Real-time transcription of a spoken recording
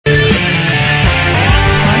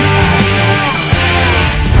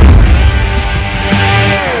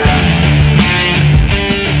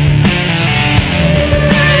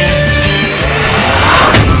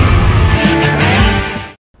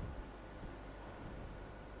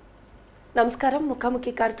నమస్కారం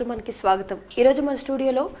ముఖాముఖి కార్యక్రమానికి స్వాగతం. ఈ రోజు మన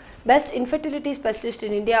స్టూడియోలో best infertility specialist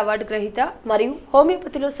in India award గ్రహీత మరియు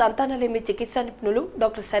హోమియోపతిలో సంతానలేమి చికిత్సా నిపుణులు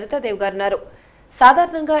డాక్టర్ సరిత దేవ్ గారు ఉన్నారు.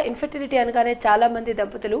 సాధారణంగా ఇన్ఫెర్టిలిటీ అనగానే చాలా మంది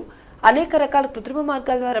దంపతులు అనేక రకాల కృత్రిమ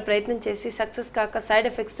మార్గాల ద్వారా ప్రయత్నం చేసి సక్సెస్ కాక సైడ్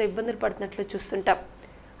ఎఫెక్ట్స్ తో ఇబ్బందులు పడుతున్నట్లు చూస్తుంటాం.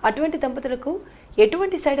 అటువంటి దంపతులకు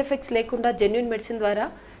ఎటువంటి సైడ్ ఎఫెక్ట్స్ లేకుండా జెన్యూన్ మెడిసిన్ ద్వారా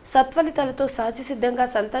సత్ఫలితాలతో సహజసిద్ధంగా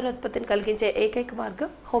సంతానోత్పత్తిని కలిగించే ఏకైక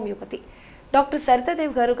మార్గం హోమియోపతి. డాక్టర్ సరిత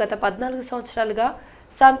దేవ్ గారు గత 14 సంవత్సరాలుగా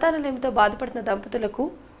సంతానలేమితో బాధపడుతున్న దంపతులకు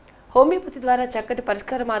హోమియోపతి ద్వారా చక్కటి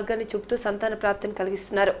పరిష్కార మార్గాన్ని చూపుతూ సంతాన ప్రాప్తిని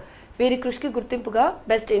కలిగిస్తున్నారు. వీరి కృషికి గుర్తింపుగా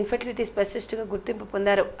బెస్ట్ ఇన్ఫెర్టిలిటీ స్పెషలిస్ట్గా గుర్తింపు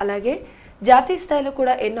పొందారు. అలాగే జాతీయ స్థాయిలో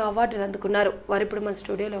కూడా ఎన్నో అవార్డులు అందుకున్నారు. వారు ఇప్పుడు మన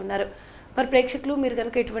స్టూడియోలో ఉన్నారు. మరి ప్రేక్షకులు మీరు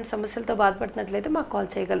కనుక ఇటువంటి సమస్యలతో బాధపడుతున్నట్లయితే మాకు కాల్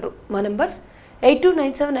చేయగలరు. మా నంబర్స్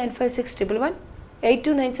 8297956111,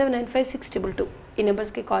 8297956222. ఈ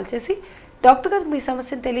నెంబర్స్కి కాల్ చేసి డాక్టర్ గారికి మీ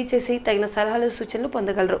సమస్యను తెలియచేసి తగిన సలహాలు సూచనలు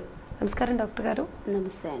పొందగలరు. నమస్కారం డాక్టర్ గారు.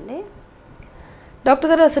 నమస్తే అండి.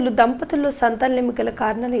 డాక్టర్ గారు, అసలు దంపతుల్లో సంతానలేమి గల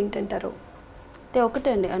కారణాలు ఏంటంటారు?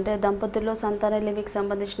 ఒకటండి, అంటే దంపతుల్లో సంతానలేమికి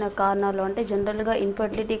సంబంధించిన కారణాలు అంటే జనరల్గా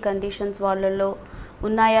ఇన్ఫర్టిలిటీ కండిషన్స్ వాళ్ళల్లో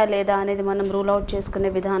ఉన్నాయా లేదా అనేది మనం రూల్ అవుట్ చేసుకునే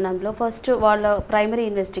విధానంలో ఫస్ట్ వాళ్ళ ప్రైమరీ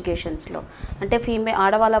ఇన్వెస్టిగేషన్స్లో అంటే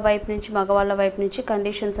ఆడవాళ్ళ వైపు నుంచి మగవాళ్ళ వైపు నుంచి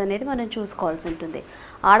కండిషన్స్ అనేది మనం చూసుకోవాల్సి ఉంటుంది.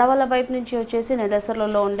 ఆడవాళ్ళ వైపు నుంచి వచ్చేసి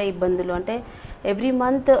నెలసరిలో ఉండే ఇబ్బందులు అంటే ఎవ్రీ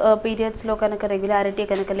మంత్ పీరియడ్స్లో కనుక రెగ్యులారిటీ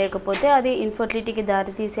కనుక లేకపోతే అది ఇన్ఫర్టిలిటీకి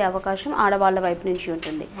దారితీసే అవకాశం ఆడవాళ్ళ వైపు నుంచి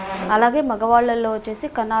ఉంటుంది. అలాగే మగవాళ్ళల్లో వచ్చేసి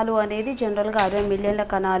కణాలు అనేది జనరల్గా 60 మిలియన్ల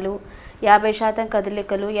కణాలు, 50%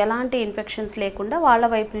 కదలికలు, ఎలాంటి ఇన్ఫెక్షన్స్ లేకుండా వాళ్ళ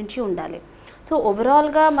వైపు నుంచి ఉండాలి. సో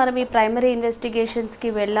ఓవరాల్గా మనం ఈ ప్రైమరీ ఇన్వెస్టిగేషన్స్కి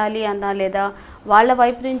వెళ్ళాలి అన్నా లేదా వాళ్ళ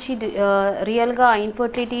వైపు నుంచి రియల్గా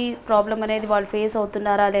ఇన్ఫర్టిలిటీ ప్రాబ్లం అనేది వాళ్ళు ఫేస్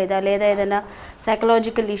అవుతున్నారా లేదా ఏదైనా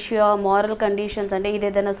సైకలాజికల్ ఇష్యూ, మారల్ కండిషన్స్ అంటే ఇది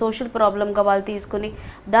ఏదైనా సోషల్ ప్రాబ్లంగా వాళ్ళు తీసుకుని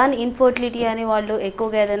దాని ఇన్ఫర్టిలిటీ అని వాళ్ళు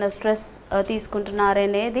ఎక్కువగా ఏదైనా స్ట్రెస్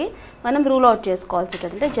తీసుకుంటున్నారనేది మనం రూల్ అవుట్ చేసుకోవాల్సి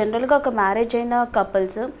ఉంటుంది. అంటే జనరల్గా ఒక మ్యారేజ్ అయిన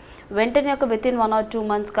కపుల్స్ వెంటనే ఒక వితిన్ 1 or 2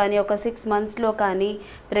 months కానీ ఒక 6 monthsలో కానీ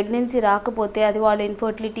ప్రెగ్నెన్సీ రాకపోతే అది వాళ్ళు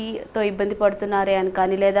ఇన్ఫర్టిలిటీతో ఇబ్బంది పడుతున్నారే అని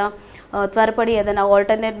కానీ లేదా త్వరపడి ఏదైనా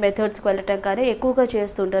ఆల్టర్నేట్ మెథడ్స్కి వెళ్ళటం కానీ ఎక్కువగా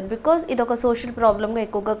చేస్తూ ఉంటారు. బికాజ్ ఇది ఒక సోషల్ ప్రాబ్లమ్గా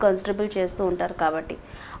ఎక్కువగా కన్సిడరబుల్ చేస్తూ ఉంటారు. కాబట్టి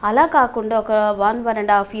అలా కాకుండా ఒక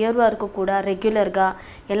 1.5 year వరకు కూడా రెగ్యులర్గా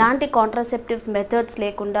ఎలాంటి కాంట్రాసెప్టివ్స్ మెథడ్స్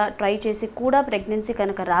లేకుండా ట్రై చేసి కూడా ప్రెగ్నెన్సీ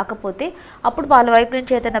కనుక రాకపోతే అప్పుడు వాళ్ళ వైపు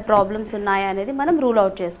నుంచి ఏదైనా ప్రాబ్లమ్స్ ఉన్నాయా అనేది మనం రూల్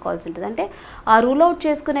అవుట్ చేసుకోవాల్సి ఉంటుంది. అంటే ఆ రూల్ అవుట్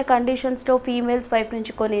చేసుకునే కండిషన్స్లో ఫీమేల్స్ వైపు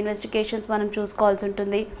నుంచి కొన్ని ఇన్వెస్టిగేషన్స్ మనం చూసుకోవాల్సి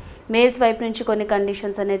ఉంటుంది, మేల్స్ వైపు నుంచి కొన్ని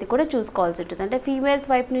కండిషన్స్ అనేది కూడా చూసుకోవాల్సి ఉంటుంది. అంటే ఫీమేల్స్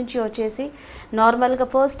వైపు నుంచి వచ్చేసి నార్మల్గా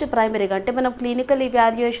ఫస్ట్ ప్రైమరీగా అంటే మనం క్లినికల్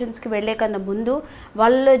ఇవాల్యుయేషన్స్కి వెళ్ళే కన్నా ముందు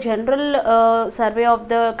వాళ్ళ general survey of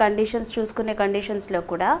the conditions చూసుకునే కండిషన్స్లో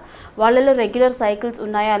కూడా వాళ్ళలో రెగ్యులర్ సైకిల్స్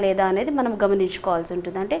ఉన్నాయా లేదా అనేది మనం గమనించుకోవాల్సి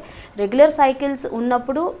ఉంటుంది. అంటే రెగ్యులర్ సైకిల్స్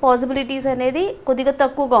ఉన్నప్పుడు పాసిబిలిటీస్ అనేది కొద్దిగా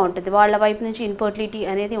తక్కువగా ఉంటుంది వాళ్ళ వైపు నుంచి ఇన్ఫర్టిలిటీ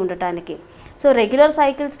అనేది ఉండటానికి. సో రెగ్యులర్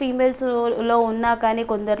సైకిల్స్ ఫీమేల్స్లో ఉన్నా కానీ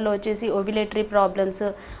కొందరిలో వచ్చేసి ఓవ్యులేటరీ ప్రాబ్లమ్స్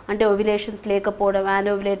అంటే ఓవ్యులేషన్స్ లేకపోవడం,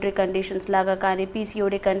 యానోవ్యులేటరీ కండిషన్స్ లాగా కానీ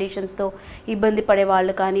పీసీఓడి కండిషన్స్తో ఇబ్బంది పడే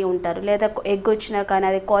వాళ్ళు కానీ ఉంటారు. లేదా ఎగ్ వచ్చినా కానీ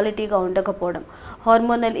అది క్వాలిటీగా ఉండకపోవడం,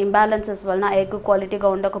 హార్మోనల్ ఇంబ్యాలెన్సెస్ వలన ఎగ్ క్వాలిటీగా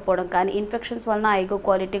ఉండకపోవడం కానీ ఇన్ఫెక్షన్స్ వలన ఎగ్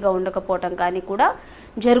క్వాలిటీగా ఉండకపోవడం కానీ కూడా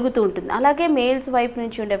జరుగుతూ ఉంటుంది. అలాగే మేల్స్ వైపు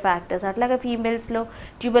నుంచి ఉండే ఫ్యాక్టర్స్, అట్లాగే ఫీమేల్స్లో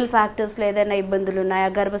ట్యూబల్ ఫ్యాక్టర్స్లో ఏదైనా ఇబ్బందులు ఉన్నాయా,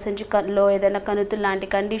 గర్భసంచిలో ఏదైనా కణుతులు లాంటి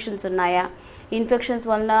కండిషన్స్ ఉన్నాయా, ఇన్ఫెక్షన్స్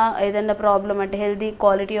వలన ఏదైనా ప్రాబ్లం అంటే healthy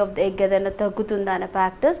quality of the egg ఏదైనా తగ్గుతుందా అనే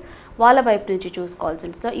ఫ్యాక్టర్స్ వాళ్ళ వైపు నుంచి చూసుకోవాల్సి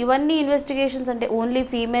ఉంటుంది. సో ఇవన్నీ ఇన్వెస్టిగేషన్స్ అంటే ఓన్లీ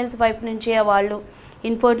ఫీమేల్స్ వైపు నుంచే వాళ్ళు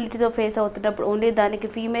ఇన్ఫర్టిలిటీతో ఫేస్ అవుతున్నప్పుడు ఓన్లీ దానికి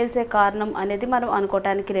ఫీమేల్సే కారణం అనేది మనం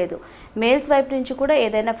అనుకోవటానికి లేదు. మేల్స్ వైపు నుంచి కూడా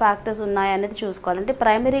ఏదైనా ఫ్యాక్టర్స్ ఉన్నాయనేది చూసుకోవాలి. అంటే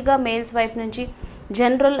ప్రైమరీగా మేల్స్ వైపు నుంచి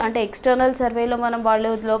జనరల్ అంటే ఎక్స్టర్నల్ సర్వేలో మనం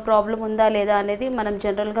వాళ్ళలో ప్రాబ్లం ఉందా లేదా అనేది మనం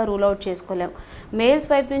జనరల్గా రూల్ అవుట్ చేసుకోలేము. మేల్స్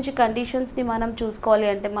వైపు నుంచి కండిషన్స్ని మనం చూసుకోవాలి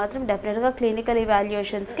అంటే మాత్రం డెఫినెట్గా క్లినికల్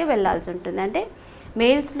ఇవాల్యుయేషన్స్కి వెళ్ళాల్సి ఉంటుంది. అంటే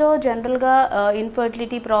మేల్స్లో జనరల్గా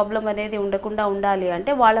ఇన్ఫర్టిలిటీ ప్రాబ్లం అనేది ఉండకుండా ఉండాలి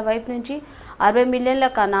అంటే వాళ్ళ వైపు నుంచి 60 మిలియన్ల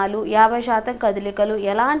కణాలు, 50% కదలికలు,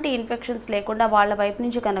 ఎలాంటి ఇన్ఫెక్షన్స్ లేకుండా వాళ్ళ వైపు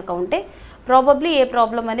నుంచి కనుక ఉంటే ప్రాబబ్లీ ఏ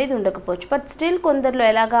ప్రాబ్లం అనేది ఉండకపోవచ్చు. బట్ స్టిల్ కొందరిలో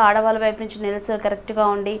ఎలాగా ఆడవాళ్ళ వైపు నుంచి నెలసరి కరెక్ట్గా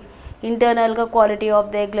ఉండి ఇంటర్నల్గా క్వాలిటీ ఆఫ్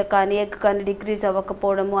ద ఎగ్ కానీ డిక్రీజ్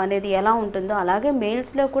అవ్వకపోవడము అనేది ఎలా ఉంటుందో అలాగే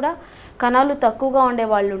మేల్స్లో కూడా కణాలు తక్కువగా ఉండే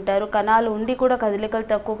వాళ్ళు ఉంటారు, కణాలు ఉండి కూడా కదలికలు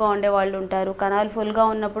తక్కువగా ఉండే వాళ్ళు ఉంటారు, కణాలు ఫుల్గా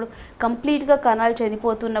ఉన్నప్పుడు కంప్లీట్గా కణాలు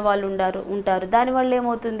చనిపోతున్న వాళ్ళు ఉంటారు. దానివల్ల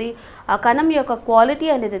ఏమవుతుంది, ఆ కణం యొక్క క్వాలిటీ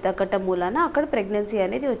అనేది తగ్గటం మూలాన అక్కడ ప్రెగ్నెన్సీ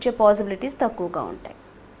అనేది వచ్చే పాసిబిలిటీస్ తక్కువగా ఉంటాయి.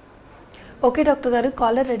 ఓకే డాక్టర్ గారు,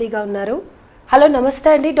 కాలర్ రెడీగా ఉన్నారు. హలో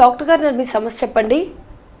నమస్తే అండి డాక్టర్ గారు, మీ సమస్య చెప్పండి.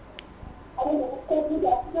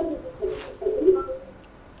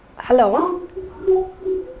 హలో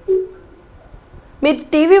మీరు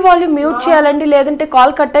టీవీ వాల్యూమ్ మ్యూట్ చేయాలండి, లేదంటే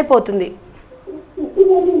కాల్ కట్ అయిపోతుంది.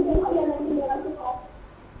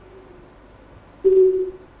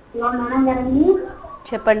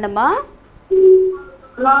 చెప్పండి అమ్మా.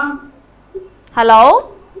 హలో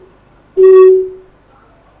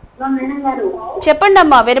చెప్పండి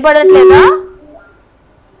అమ్మా, వినపడట్లేదా?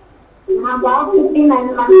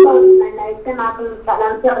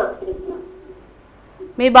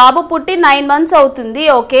 మీ బాబు పుట్టి 9 months అవుతుంది.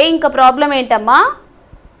 ఓకే, ఇంకా ప్రాబ్లం ఏంటమ్మా?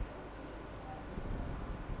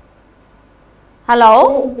 హలో,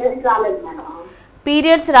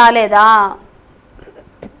 పీరియడ్స్ రాలేదా?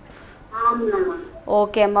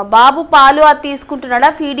 ఓకే అమ్మా. బాబు పాలు అది తీసుకుంటున్నాడా?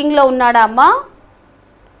 ఫీడింగ్లో ఉన్నాడా అమ్మా?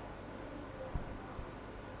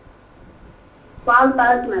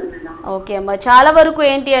 ఓకే అమ్మా. చాలా వరకు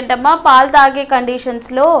ఏంటి అంటే అమ్మా, పాలు తాగే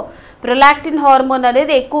కండిషన్స్లో ప్రొలాక్టిన్ హార్మోన్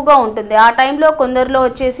అనేది ఎక్కువగా ఉంటుంది. ఆ టైంలో కొందరిలో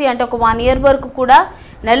వచ్చేసి అంటే ఒక 1 year వరకు కూడా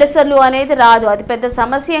నెలసర్లు అనేది రాదు. అది పెద్ద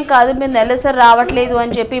సమస్య ఏం కాదు. మీరు నెలసరి రావట్లేదు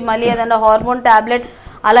అని చెప్పి మళ్ళీ ఏదైనా హార్మోన్ ట్యాబ్లెట్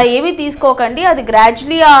అలా ఏమీ తీసుకోకండి. అది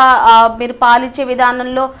గ్రాడ్యువలీ మీరు పాలిచ్చే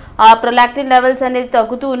విధానంలో ఆ ప్రొలాక్టిన్ లెవెల్స్ అనేది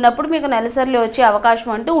తగ్గుతూ ఉన్నప్పుడు మీకు నెలసర్లు వచ్చే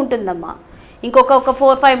అవకాశం అంటూ ఉంటుందమ్మా. ఇంకొక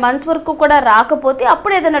 4-5 months వరకు కూడా రాకపోతే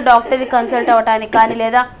అప్పుడు ఏదైనా డాక్టర్ని కన్సల్ట్ అవ్వడానికి కానీ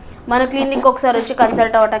లేదా మన క్లినిక్ ఒకసారి వచ్చి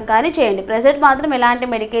కన్సల్ట్ అవ్వటం కానీ చేయండి. ప్రెజెంట్ మాత్రం ఎలాంటి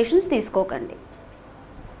మెడికేషన్స్ తీసుకోకండి.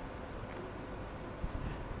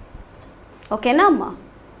 ఓకేనా అమ్మా?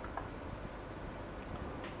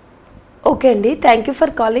 ఓకే అండి, thank you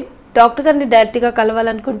for calling. Doctor గారిని డైరెక్ట్గా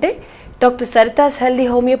కలవాలనుకుంటే డాక్టర్ సరితాస్ హెల్దీ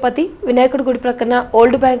హోమియోపతి, వినాయకుడి గుడి ప్రక్కన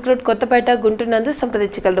old bank road, Kothapeta, Guntur నందు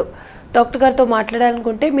సంప్రదించగలరు. డాక్టర్ గారితో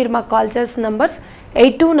మాట్లాడాలనుకుంటే మీరు మాకు కాల్ చేయాల్సిన నంబర్స్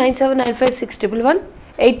 8297956111,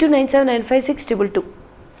 8297956222.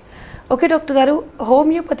 ఓకే డాక్టర్ గారు,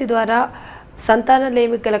 హోమియోపతి ద్వారా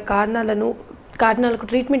సంతానలేమి గల కారణాలకు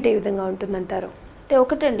ట్రీట్మెంట్ ఏ విధంగా ఉంటుందంటారు? అంటే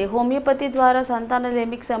ఒకటండి, హోమియోపతి ద్వారా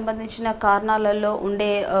సంతానలేమికి సంబంధించిన కారణాలలో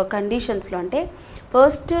ఉండే కండిషన్స్లో అంటే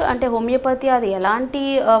ఫస్ట్ అంటే హోమియోపతి అది ఎలాంటి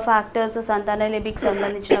ఫ్యాక్టర్స్ సంతానలేమికి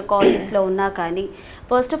సంబంధించిన కాజెస్లో ఉన్నా కానీ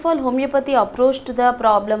first of all homeopathy approach to the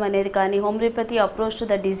problem అనేది కానీ homeopathy approach to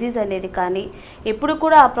the disease అనేది కానీ ఎప్పుడు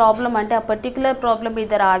కూడా ఆ ప్రాబ్లం అంటే ఆ పర్టికులర్ ప్రాబ్లం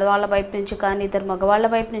ఇద్దరు ఆడవాళ్ళ వైపు నుంచి కానీ ఇద్దరు మగవాళ్ళ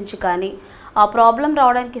వైపు నుంచి కానీ ఆ ప్రాబ్లం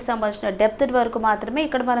రావడానికి సంబంధించిన డెప్త్ వరకు మాత్రమే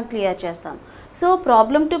ఇక్కడ మనం క్లియర్ చేస్తాం. సో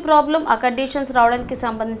ప్రాబ్లం టు ప్రాబ్లం ఆ కండిషన్స్ రావడానికి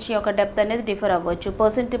సంబంధించి ఒక డెప్త్ అనేది డిఫర్ అవ్వచ్చు.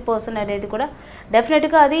 పర్సన్ టు పర్సన్ అనేది కూడా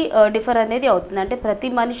డెఫినెట్గా అది డిఫర్ అనేది అవుతుంది. అంటే ప్రతి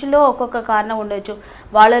మనిషిలో ఒక్కొక్క కారణం ఉండొచ్చు.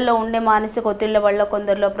 వాళ్ళల్లో ఉండే మానసిక ఒత్తిళ్ల వల్ల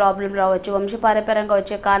కొందరిలో ప్రాబ్లం రావచ్చు, వంశపారంపర్యంగా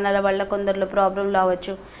వచ్చే కారణాల వల్ల కొందరిలో ప్రాబ్లం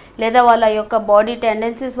రావచ్చు, లేదా వాళ్ళ యొక్క బాడీ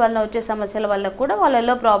టెండెన్సీస్ వల్ల వచ్చే సమస్యల వల్ల కూడా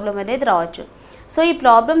వాళ్ళలో ప్రాబ్లం అనేది రావచ్చు. సో ఈ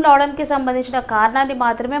ప్రాబ్లం రావడానికి సంబంధించిన కారణాన్ని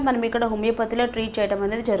మాత్రమే మనం ఇక్కడ హోమియోపతిలో ట్రీట్ చేయడం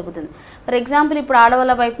అనేది జరుగుతుంది. ఫర్ ఎగ్జాంపుల్ ఇప్పుడు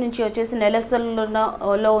ఆడవాళ్ళ వైపు నుంచి వచ్చేసి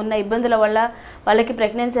నెలసరిలో ఉన్న ఇబ్బందుల వల్ల వాళ్ళకి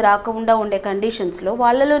ప్రెగ్నెన్సీ రాకుండా ఉండే కండిషన్స్లో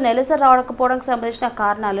వాళ్ళలో నెలసరి రావకపోవడానికి సంబంధించిన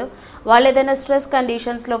కారణాలు వాళ్ళు ఏదైనా స్ట్రెస్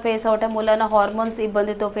కండిషన్స్లో ఫేస్ అవటం మూలన హార్మోన్స్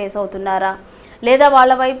ఇబ్బందితో ఫేస్ అవుతున్నారా, లేదా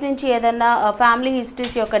వాళ్ళ వైపు నుంచి ఏదైనా ఫ్యామిలీ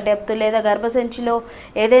హిస్టరీస్ యొక్క డెప్త్ లేదా గర్భసంచిలో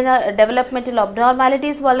ఏదైనా డెవలప్మెంటల్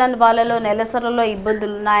అబ్నార్మాలిటీస్ వల్ల వాళ్ళలో నెలసరిలో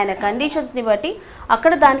ఇబ్బందులు ఉన్నాయనే కండిషన్స్ని బట్టి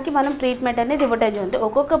అక్కడ దానికి మనం ట్రీట్మెంట్ అనేది ఇవ్వటం జరుగుతుంది.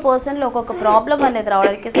 ఒక్కొక్క పర్సన్లో ఒక్కొక్క ప్రాబ్లం అనేది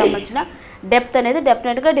రావడానికి సంబంధించిన డెప్త్ అనేది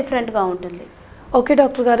డెఫినెట్గా డిఫరెంట్గా ఉంటుంది. ఓకే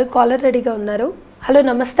డాక్టర్ గారు, కాలర్ రెడీగా ఉన్నారు. హలో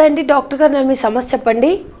నమస్తే అండి, డాక్టర్ గారు నన్ను మీ సమస్య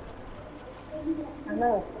చెప్పండి.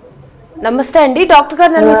 నమస్తే అండి డాక్టర్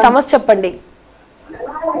గారు నన్ను మీ సమస్య చెప్పండి.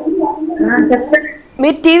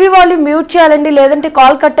 మీరు టీవీ వాల్యూమ్ మ్యూట్ చేయాలండి, లేదంటే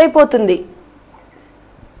కాల్ కట్ అయిపోతుంది.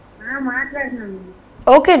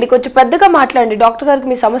 ఓకే అండి, కొంచెం పెద్దగా మాట్లాడండి. డాక్టర్ గారికి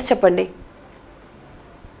మీ సమస్య చెప్పండి.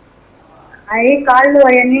 అవి కాళ్ళు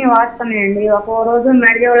అవన్నీ వాస్తున్నాయండి, ఒక రోజు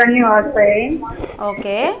మెడజోలన్నీ వాస్తాయి.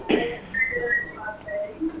 ఓకే,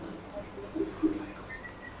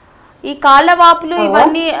 ఈ కాళ్ళ వాపులు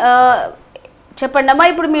ఇవన్నీ చెప్పండి అమ్మా.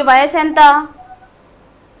 ఇప్పుడు మీ వయసు ఎంత?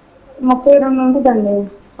 32 ఉంటుందండి.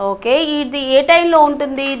 ఓకే, ఇది ఏ టైంలో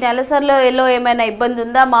ఉంటుంది? నెలసరిలో ఏమైనా ఇబ్బంది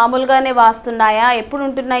ఉందా? మామూలుగానే వాస్తున్నాయా? ఎప్పుడు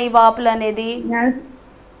ఉంటున్నాయి ఈ వాపులు అనేది?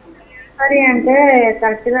 నెలసరి అంటే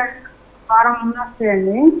కరెక్ట్గా వారం ముందు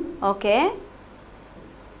వస్తాయండి. ఓకే,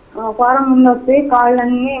 వారం ముందు వస్తాయి.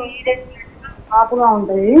 కాళ్ళన్నీ మీరే వాపుగా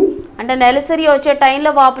ఉంటాయి. అంటే నెలసరి వచ్చే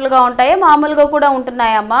టైంలో వాపులుగా ఉంటాయా, మామూలుగా కూడా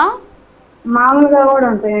ఉంటున్నాయమ్మా? మామూలుగా కూడా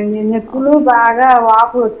ఉంటాయండి. నొప్పులు బాగా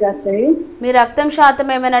వాపు వచ్చేస్తాయి. మీ రక్తం శాతం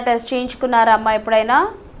ఏమైనా టెస్ట్ చేయించుకున్నారా అమ్మా ఎప్పుడైనా?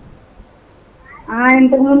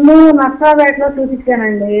 ఇంతకు ముందు నర్సాపేటలో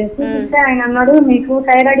చూపించానండి. చూపిస్తే ఆయన అన్నాడు మీకు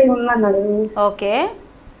థైరాయిడ్ ఉందన్నాడు. ఓకే,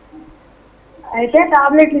 అయితే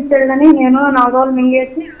టాబ్లెట్లు ఇచ్చాడు కానీ నేను 4 రోజులు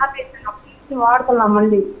మింగేసి వాడుతున్నాం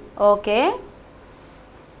మళ్ళీ. ఓకే,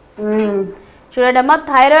 చూడమ్మా,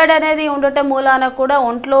 థైరాయిడ్ అనేది ఉండటం మూలాన కూడా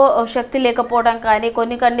ఒంట్లో శక్తి లేకపోవడం కానీ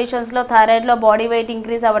కొన్ని కండిషన్స్లో థైరాయిడ్లో బాడీ వెయిట్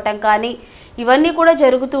ఇంక్రీజ్ అవ్వటం కానీ ఇవన్నీ కూడా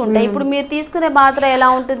జరుగుతూ ఉంటాయి. ఇప్పుడు మీరు తీసుకునే మాత్ర ఎలా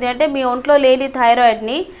ఉంటుంది అంటే మీ ఒంట్లో లేని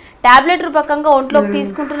థైరాయిడ్ని టాబ్లెట్ రూపకంగా ఒంట్లోకి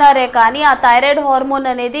తీసుకుంటున్నారే కానీ ఆ థైరాయిడ్ హార్మోన్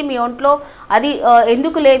అనేది మీ ఒంట్లో అది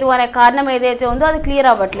ఎందుకు లేదు అనే కారణం ఏదైతే ఉందో అది క్లియర్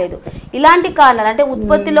అవ్వట్లేదు. ఇలాంటి కారణాలు అంటే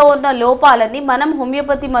ఉత్పత్తిలో ఉన్న లోపాలని మనం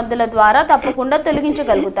హోమియోపతి మందుల ద్వారా తప్పకుండా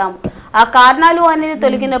తొలగించగలుగుతాము. ఆ కారణాలు అనేది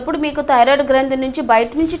తొలగినప్పుడు మీకు థైరాయిడ్ గ్రంథి నుంచి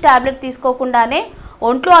బయట నుంచి టాబ్లెట్ తీసుకోకుండానే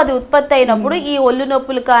ఒంట్లో అది ఉత్పత్తి అయినప్పుడు ఈ ఒళ్ళు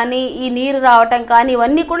నొప్పులు కానీ ఈ నీరు రావటం కానీ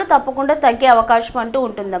ఇవన్నీ కూడా తప్పకుండా తగ్గే అవకాశం అంటూ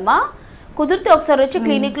ఉంటుందమ్మా. కుదిరితే ఒకసారి వచ్చి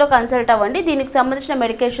క్లినిక్లో కన్సల్ట్ అవ్వండి. దీనికి సంబంధించిన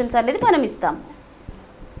మెడికేషన్స్ అనేది మనం ఇస్తాము.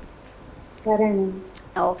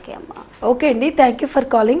 ఓకే అమ్మా. ఓకే అండి, thank you for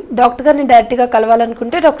calling. Doctor గారిని డైరెక్ట్గా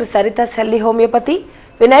కలవాలనుకుంటే డాక్టర్ సరిత సెల్లి హోమియోపతి,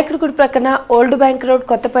 వినాయకుడి గుడి ప్రక్కన old bank road,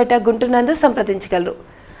 Kothapeta, Guntur నందు సంప్రదించగలరు.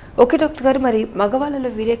 ఓకే డాక్టర్ గారు, మరి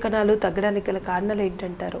మగవాళ్ళలో వీర్య కణాలు తగ్గడానికి గల కారణాలు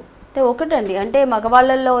ఏంటంటారు? అంటే ఒకటండి, అంటే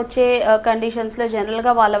మగవాళ్ళల్లో వచ్చే కండిషన్స్లో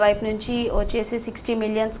జనరల్గా వాళ్ళ వైపు నుంచి వచ్చేసి 60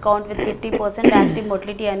 millions count with 50% active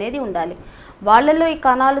motility అనేది ఉండాలి. వాళ్ళల్లో ఈ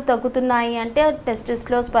కణాలు తగ్గుతున్నాయి అంటే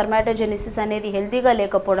టెస్టిస్లో స్పర్మాటోజెనిసిస్ అనేది హెల్తీగా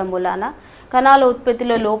లేకపోవడం మూలాన, కణాల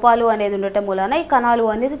ఉత్పత్తిలో లోపాలు అనేది ఉండటం మూలాన ఈ కణాలు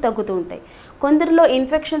అనేది తగ్గుతూ ఉంటాయి. కొందరిలో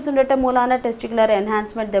ఇన్ఫెక్షన్స్ ఉండటం మూలాన టెస్టిక్యులర్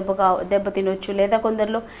ఎన్హాన్స్మెంట్ దెబ్బతినొచ్చు, లేదా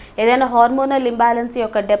కొందరిలో ఏదైనా హార్మోనల్ ఇంబ్యాలెన్స్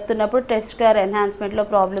యొక్క డెప్త్ ఉన్నప్పుడు టెస్టిక్యులర్ ఎన్హాన్స్మెంట్లో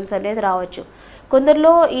ప్రాబ్లమ్స్ అనేది రావచ్చు.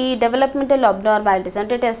 కొందరిలో ఈ డెవలప్మెంటల్ అబ్నార్మాలిటీస్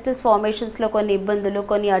అంటే టెస్టిస్ ఫార్మేషన్స్లో కొన్ని ఇబ్బందులు,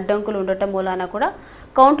 కొన్ని అడ్డంకులు ఉండటం మూలాన కూడా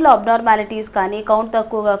కౌంట్లో అబ్నార్మాలిటీస్ కానీ కౌంట్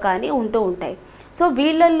తక్కువగా కానీ ఉంటూ ఉంటాయి. సో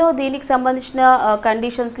వీళ్ళల్లో దీనికి సంబంధించిన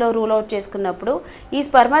కండిషన్స్లో రూల్ అవుట్ చేసుకున్నప్పుడు ఈ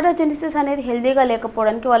స్పర్మాటోజెనిసిస్ అనేది హెల్దీగా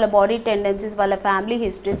లేకపోవడానికి వాళ్ళ బాడీ టెండెన్సీస్, వాళ్ళ ఫ్యామిలీ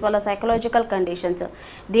హిస్టరీస్, వాళ్ళ సైకలాజికల్ కండిషన్స్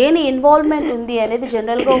దేని ఇన్వాల్వ్మెంట్ ఉంది అనేది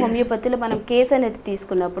జనరల్గా హోమియోపతిలో మనం కేసు అనేది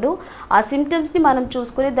తీసుకున్నప్పుడు ఆ సిమ్టమ్స్ని మనం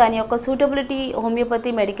చూసుకుని దాని యొక్క సూటబిలిటీ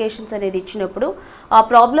హోమియోపతి మెడికేషన్స్ అనేది ఇచ్చినప్పుడు ఆ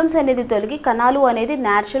ప్రాబ్లమ్స్ అనేది తొలగి కణాలు అనేది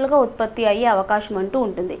న్యాచురల్గా ఉత్పత్తి అయ్యే అవకాశం అంటూ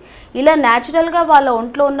ఉంటుంది. ఇలా న్యాచురల్గా వాళ్ళ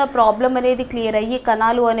ఒంట్లో ఉన్న ప్రాబ్లం అనేది క్లియర్ అయ్యి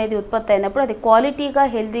కణాలు అనేది ఉత్పత్తి అయినప్పుడు అది క్వాలిటీగా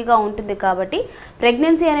హెల్తీగా ఉంటుంది. కాబట్టి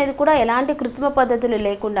ప్రెగ్నెన్సీ అనేది కూడా ఎలాంటి కృత్రిమ పద్ధతులు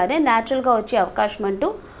లేకుండానే న్యాచురల్గా వచ్చే అవకాశం అంటూ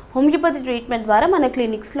హోమియోపతి ట్రీట్మెంట్ ద్వారా మన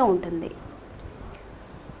క్లినిక్స్లో ఉంటుంది.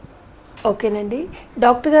 ఓకేనండి,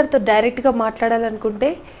 డాక్టర్ గారితో డైరెక్ట్గా మాట్లాడాలనుకుంటే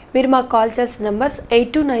మీరు మాకు కాల్ చేసిన నెంబర్స్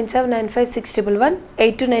 8297956111,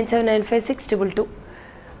 8297956222.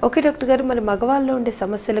 ఓకే డాక్టర్ గారు, మరి మగవాళ్ళలో ఉండే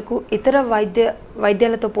సమస్యలకు ఇతర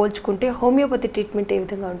వైద్యాలతో పోల్చుకుంటే హోమియోపతి ట్రీట్మెంట్ ఏ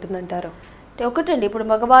విధంగా ఉంటుందంటారు? ఒకటండి, ఇప్పుడు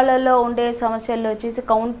మగవాళ్ళలో ఉండే సమస్యల్లో వచ్చేసి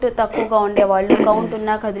కౌంట్ తక్కువగా ఉండేవాళ్ళు, కౌంట్ ఉన్న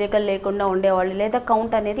కదలికలు లేకుండా ఉండేవాళ్ళు, లేదా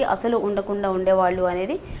కౌంట్ అనేది అసలు ఉండకుండా ఉండేవాళ్ళు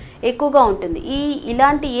అనేది ఎక్కువగా ఉంటుంది.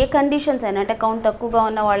 ఇలాంటి ఏ కండిషన్స్ అయినా అంటే కౌంట్ తక్కువగా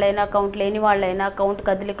ఉన్న వాళ్ళైనా, కౌంట్ లేని వాళ్ళైనా, కౌంట్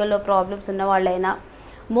కదలికల్లో ప్రాబ్లమ్స్ ఉన్న వాళ్ళైనా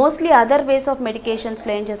మోస్ట్లీ అదర్ వేస్ ఆఫ్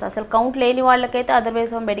మెడికేషన్స్లో ఏం చేస్తారు, అసలు కౌంట్ లేని వాళ్ళకైతే అదర్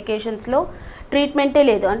వేస్ ఆఫ్ మెడికేషన్స్లో ట్రీట్మెంటే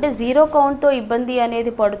లేదు. అంటే జీరో కౌంట్తో ఇబ్బంది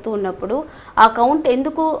అనేది పడుతూ ఉన్నప్పుడు ఆ కౌంట్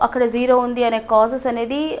ఎందుకు అక్కడ జీరో ఉంది అనే కాజెస్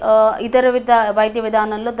అనేది ఇతర వైద్య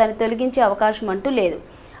విధానంలో దాన్ని తొలగించే అవకాశం అంటూ లేదు.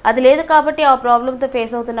 అది లేదు కాబట్టి ఆ ప్రాబ్లంతో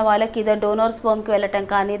ఫేస్ అవుతున్న వాళ్ళకి ఇదర్ డోనర్ స్పర్మ్కి వెళ్ళటం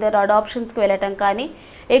కానీ, ఇదర్ అడాప్షన్స్కి వెళ్ళటం కానీ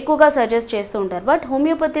ఎక్కువగా సజెస్ట్ చేస్తూ ఉంటారు. బట్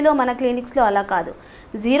హోమియోపతిలో మన క్లినిక్స్లో అలా కాదు.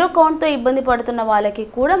 జీరో కౌంట్తో ఇబ్బంది పడుతున్న వాళ్ళకి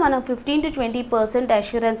కూడా మనం 15 to 20%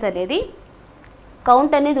 అష్యూరెన్స్ అనేది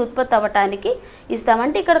కౌంట్ అనేది ఉత్పత్తి అవ్వటానికి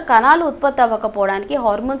ఇస్తామంటే ఇక్కడ కణాలు ఉత్పత్తి అవ్వకపోవడానికి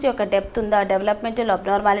హార్మోన్స్ యొక్క డెప్త్ ఉందా, డెవలప్మెంటల్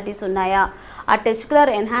అబ్నార్మాలిటీస్ ఉన్నాయా, ఆ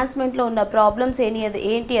టెస్టిక్యులర్ ఎన్హాన్స్మెంట్లో ఉన్న ప్రాబ్లమ్స్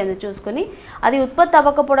ఏంటి అని చూసుకుని అది ఉత్పత్తి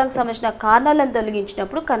అవ్వకపోవడానికి సంబంధించిన కారణాలను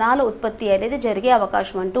తొలగించినప్పుడు కణాల ఉత్పత్తి అనేది జరిగే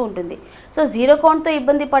అవకాశం అంటూ ఉంటుంది. సో జీరో కౌంట్తో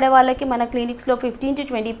ఇబ్బంది పడే వాళ్ళకి మన క్లినిక్స్లో 15 to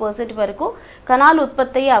 20% వరకు కణాలు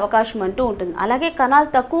ఉత్పత్తి అయ్యే అవకాశం అంటూ ఉంటుంది. అలాగే కణాలు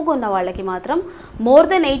తక్కువగా ఉన్న వాళ్ళకి మాత్రం మోర్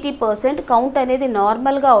దెన్ 80% కౌంట్ అనేది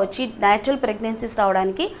నార్మల్గా వచ్చి న్యాచురల్ ప్రెగ్నెన్సీస్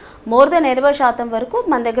రావడానికి మోర్ దెన్ 80% వరకు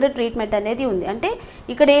మన దగ్గర ట్రీట్మెంట్ అనేది ఉంది. అంటే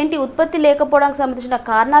ఇక్కడ ఏంటి, ఉత్పత్తి లేకపోవడానికి సంబంధించిన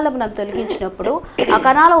కారణాలను మనం తొలగించినప్పుడు ఆ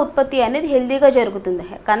కణాల ఉత్పత్తి అనేది హెల్దీగా జరుగుతుంది.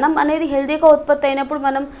 కణం అనేది హెల్దీగా ఉత్పత్తి అయినప్పుడు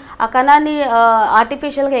మనం ఆ కణాన్ని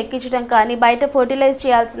ఆర్టిఫిషియల్గా ఎక్కించడం కానీ బయట ఫర్టిలైజ్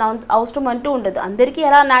చేయాల్సిన అవసరం అంటూ ఉండదు. అందరికీ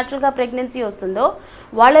ఎలా న్యాచురల్గా ప్రెగ్నెన్సీ వస్తుందో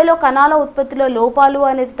వాళ్ళలో కణాల ఉత్పత్తిలో లోపాలు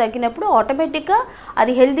అనేది తగ్గినప్పుడు ఆటోమేటిక్గా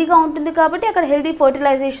అది హెల్దీగా ఉంటుంది. కాబట్టి అక్కడ హెల్దీ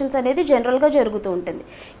ఫర్టిలైజేషన్స్ అనేది జనరల్గా జరుగుతూ ఉంటుంది.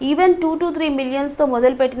 ఈవెన్ 2 to 3 మిలియన్స్తో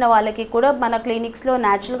మొదలుపెట్టిన వాళ్ళకి కూడా మన క్లినిక్స్లో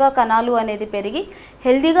న్యాచురల్గా కణాలు అనేది పెరిగి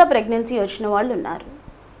హెల్దీగా ప్రెగ్నెన్సీ వచ్చిన వాళ్ళు ఉన్నారు.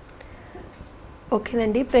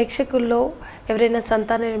 ఓకేనండి, ప్రేక్షకుల్లో ఎవరైనా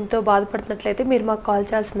సంతానంతో బాధపడుతున్నట్లయితే మీరు మాకు కాల్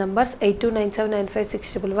చేయాల్సిన నంబర్స్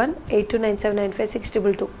 8297956111,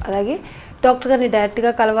 8297956222. అలాగే డాక్టర్ గారిని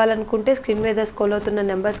డైరెక్ట్గా కలవాలనుకుంటే స్క్రీన్ మీద స్క్రోల్ అవుతున్న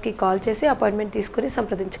నెంబర్స్కి కాల్ చేసి అపాయింట్మెంట్ తీసుకుని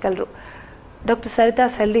సంప్రదించగలరు. డాక్టర్ సరిత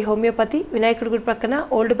హెల్దీ హోమియోపతి, వినాయకుడి గుడి ప్రక్కన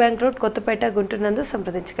old bank road, Kothapeta, Guntur నందు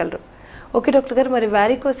సంప్రదించగలరు. ఓకే డాక్టర్ గారు, మరి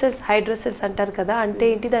వారికోసెల్స్ హైడ్రోసెల్స్ అంటారు కదా, అంటే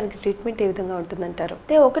ఏంటి, దానికి ట్రీట్మెంట్ ఏ విధంగా ఉంటుందంటారు?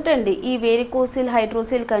 అంటే ఒకటండి, ఈ వేరికోసిల్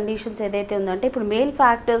హైడ్రోసిల్ కండిషన్స్ ఏదైతే ఉందో, అంటే ఇప్పుడు మేల్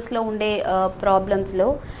ఫ్యాక్టర్స్లో ఉండే ప్రాబ్లమ్స్లో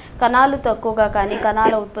కణాలు తక్కువగా కానీ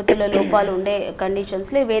కణాల ఉత్పత్తిలో లోపాలు ఉండే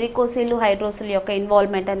కండిషన్స్లో ఈ వేరికోసిల్ హైడ్రోసిల్ యొక్క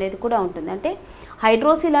ఇన్వాల్వ్మెంట్ అనేది కూడా ఉంటుంది. అంటే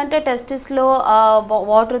హైడ్రోసిల్ అంటే టెస్టిస్లో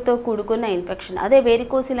వాటర్తో కూడుకున్న ఇన్ఫెక్షన్, అదే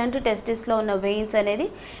వేరికోసిల్ అంటే టెస్టిస్లో ఉన్న వెయిన్స్ అనేది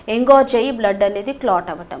ఎంగార్జ్ అయ్యి బ్లడ్ అనేది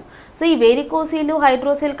క్లాట్ అవ్వటం. సో ఈ వేరికోసిల్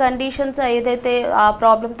హైడ్రోసిల్ కండిషన్స్ ఏదైతే ఆ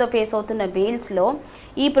ప్రాబ్లంతో ఫేస్ అవుతున్న మేల్స్లో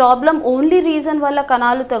ఈ ప్రాబ్లం ఓన్లీ రీజన్ వల్ల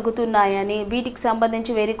కణాలు తగ్గుతున్నాయని, వీటికి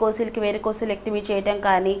సంబంధించి వేరికోసిల్ ఎక్టమీ చేయటం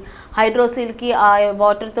కానీ, హైడ్రోసిల్కి ఆ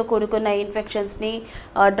వాటర్తో కూడుకున్న ఇన్ఫెక్షన్స్ని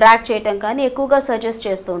డ్రాక్ చేయటం కానీ ఎక్కువగా సజెస్ట్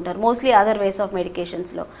చేస్తూ ఉంటారు, మోస్ట్లీ అదర్ వేస్ ఆఫ్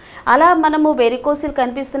మెడికేషన్స్లో. అలా మనము వేరికోసిల్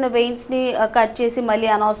కనిపిస్తున్న వెయిన్స్ని కట్ చేసి మళ్ళీ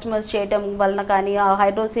అనాస్టమస్ చేయటం వలన కానీ, ఆ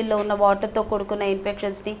హైడ్రోసిల్లో ఉన్న వాటర్తో కూడుకున్న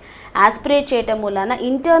ఇన్ఫెక్షన్స్ని ఆస్పిరేట్ చేయటం వలన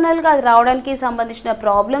ఇంటర్నల్గా అది రావడానికి సంబంధించిన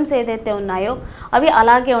ప్రాబ్లమ్స్ ఏదైతే ఉన్నాయో అవి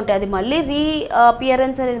అలాగే ఉంటాయి. అది మళ్ళీ రీఅపియరెన్స్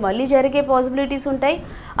అనేది మళ్ళీ జరిగే పాసిబిలిటీస్ ఉంటాయి.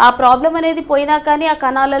 ఆ ప్రాబ్లం అనేది పోయినా కానీ ఆ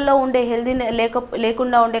కణాలలో ఉండే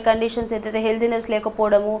లేకుండా ఉండే కండిషన్స్ ఏదైతే హెల్దీనెస్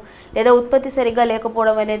లేకపోవడము లేదా ఉత్పత్తి సరిగ్గా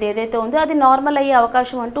లేకపోవడం అనేది ఏదైతే ఉందో అది నార్మల్ అయ్యే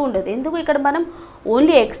అవకాశం అంటూ ఉండదు. ఎందుకు, ఇక్కడ మనం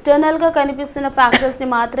ఓన్లీ ఎక్స్టర్నల్గా కనిపిస్తున్న ఫ్యాక్టర్స్ని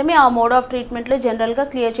మాత్రమే ఆ మోడ్ ఆఫ్ ట్రీట్మెంట్లో జనరల్గా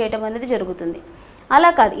క్లియర్ చేయడం అనేది జరుగుతుంది. అలా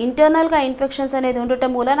కాదు, ఇంటర్నల్గా ఇన్ఫెక్షన్స్ అనేది ఉండటం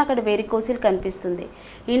మూలన అక్కడ వేరికోసిల్ కనిపిస్తుంది,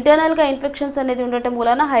 ఇంటర్నల్గా ఇన్ఫెక్షన్స్ అనేది ఉండటం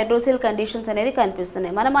మూలన హైడ్రోసిల్ కండిషన్స్ అనేది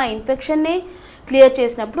కనిపిస్తున్నాయి. మనం ఆ ఇన్ఫెక్షన్ని క్లియర్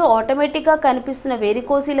చేసినప్పుడు ఆటోమేటిక్గా కనిపిస్తున్న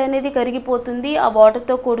వేరికోసిల్ అనేది కరిగిపోతుంది. ఆ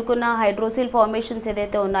వాటర్తో కూడుకున్న హైడ్రోసిల్ ఫార్మేషన్స్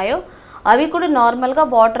ఏదైతే ఉన్నాయో అవి కూడా నార్మల్గా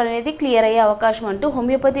వాటర్ అనేది క్లియర్ అయ్యే అవకాశం అంటూ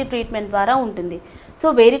హోమియోపతి ట్రీట్మెంట్ ద్వారా ఉంటుంది. సో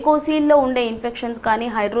వేరికోసిల్లో ఉండే ఇన్ఫెక్షన్స్ కానీ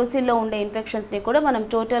హైడ్రోసిల్లో ఉండే ఇన్ఫెక్షన్స్ని కూడా మనం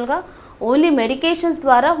టోటల్గా ఓన్లీ మెడికేషన్స్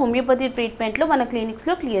ద్వారా హోమియోపతి ట్రీట్మెంట్లో మన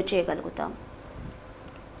క్లినిక్స్లో క్లియర్ చేయగలుగుతాం.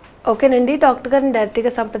 ఓకేనండి, డాక్టర్ గారిని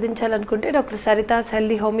డైరెక్ట్గా సంప్రదించాలనుకుంటే డాక్టర్ సరిత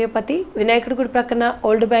హెల్దీ హోమియోపతి, వినాయకుడి గుడి ప్రక్కన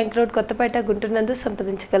old bank road, Kothapeta, Guntur నందు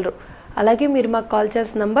సంప్రదించగలరు. అలాగే మీరు మాకు కాల్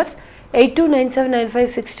చేసిన నంబర్స్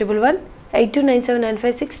 8297956111,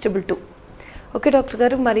 8297956222. ఓకే డాక్టర్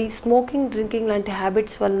గారు, మరి స్మోకింగ్, డ్రింకింగ్ లాంటి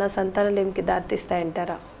హ్యాబిట్స్ వలన సంతానలేమికి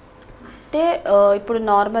దారితీస్తాయంటారా? అంటే ఇప్పుడు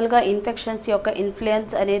నార్మల్గా ఇన్ఫెక్షన్స్ యొక్క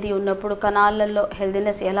ఇన్ఫ్లుయెన్స్ అనేది ఉన్నప్పుడు కణాలలో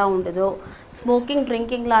హెల్దీనెస్ ఎలా ఉండదో, స్మోకింగ్,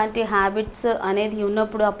 డ్రింకింగ్ లాంటి హ్యాబిట్స్ అనేది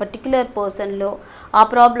ఉన్నప్పుడు ఆ పర్టిక్యులర్ పర్సన్లో ఆ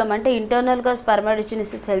ప్రాబ్లం అంటే ఇంటర్నల్గా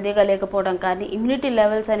స్పర్మాటోజెనిసిస్ హెల్దీగా లేకపోవడం కానీ, ఇమ్యూనిటీ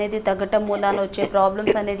లెవెల్స్ అనేది తగ్గటం మూలాన వచ్చే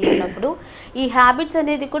ప్రాబ్లమ్స్ అనేది ఉన్నప్పుడు ఈ హ్యాబిట్స్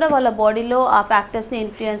అనేది కూడా వాళ్ళ బాడీలో ఆ ఫ్యాక్టర్స్ని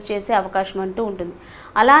ఇన్ఫ్లుయెన్స్ చేసే అవకాశం అంటూ ఉంటుంది.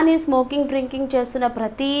 అలానే స్మోకింగ్, డ్రింకింగ్ చేస్తున్న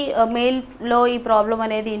ప్రతి మేల్లో ఈ ప్రాబ్లం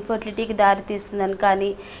అనేది ఇన్ఫర్టిలిటీకి దారితీస్తుందని కానీ,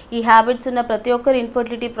 ఈ హ్యాబిట్స్ ఉన్న ప్రతి ఒక్కరు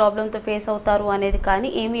ఇన్ఫర్టిలిటీ ప్రాబ్లంతో ఫేస్ అవుతారు అనేది కానీ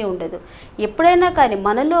ఏమీ ఉండదు. ఎప్పుడైనా కానీ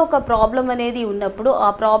మనలో ఒక ప్రాబ్లం అనేది ఉన్నప్పుడు ఆ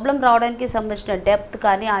ప్రాబ్లం రావడానికి సంబంధించిన డెప్త్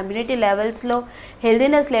కానీ, ఆ ఇమ్యూనిటీ లెవెల్స్లో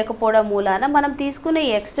హెల్దీనెస్ లేకపోవడం మూలాన మనం తీసుకునే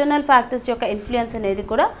ఈ ఎక్స్టర్నల్ ఫ్యాక్టర్స్ యొక్క ఇన్ఫ్లుయెన్స్ అనేది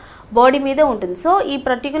కూడా బాడీ మీద ఉంటుంది. సో ఈ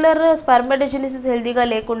పర్టికులర్ స్పర్మాటోజెనిసిస్ హెల్దీగా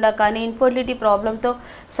లేకుండా కానీ ఇన్ఫర్టిలిటీ ప్రాబ్లంతో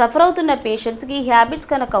సఫర్ అవుతున్న పేషెంట్స్కి ఈ హ్యాబిట్స్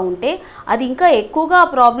కనుక ఉంటే అది ఇంకా ఎక్కువగా ఆ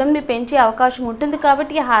ప్రాబ్లమ్ని పెంచే అవకాశం ఉంటుంది.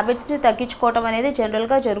 కాబట్టి ఈ హ్యాబిట్స్ని తగ్గించుకోవడం అనేది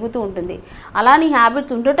జనరల్గా జరుగుతూ ఉంటుంది. అలానే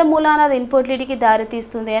హ్యాబిట్స్ ఉండటం మూలాన అది ఇన్ఫర్టిలిటీకి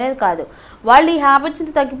దారితీస్తుంది అనేది కాదు. వాళ్ళు ఈ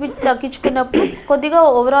హ్యాబిట్స్ని తగ్గించుకున్నప్పుడు కొద్దిగా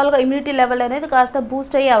ఓవరాల్గా ఇమ్యూనిటీ లెవెల్ అనేది కాస్త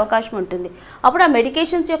బూస్ట్ అయ్యే అవకాశం ఉంటుంది. అప్పుడు ఆ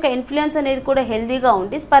మెడికేషన్స్ యొక్క ఇన్ఫ్లుయెన్స్ అనేది కూడా హెల్దీగా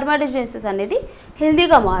ఉండి స్పర్మాటోజెనిసిస్ అనేది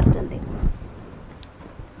హెల్దీగా మారుతుంది.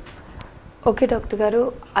 ఓకే డాక్టర్ గారు,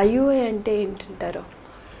 ఐయుఐ అంటే ఏంటంటారు?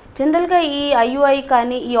 జనరల్గా ఈ ఐయుఐ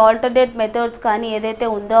కానీ ఈ ఆల్టర్నేట్ మెథడ్స్ కానీ ఏదైతే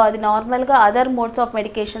ఉందో అది నార్మల్గా అదర్ మోడ్స్ ఆఫ్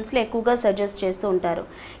మెడికేషన్స్లో ఎక్కువగా సజెస్ట్ చేస్తూ ఉంటారు.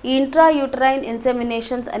 ఈ ఇంట్రా యూటరైన్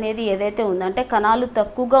ఇన్సెమినేషన్స్ అనేది ఏదైతే ఉందో అంటే కణాలు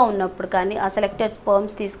తక్కువగా ఉన్నప్పుడు కానీ ఆ సెలెక్టెడ్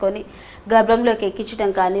స్పర్మ్స్ తీసుకొని గర్భంలోకి ఎక్కించడం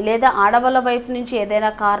కానీ, లేదా ఆడవాళ్ళ వైపు నుంచి ఏదైనా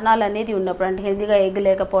కారణాలు అనేది ఉన్నప్పుడు అంటే హెల్దీగా ఎగ్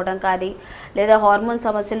లేకపోవడం కానీ, లేదా హార్మోన్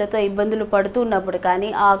సమస్యలతో ఇబ్బందులు పడుతున్నప్పుడు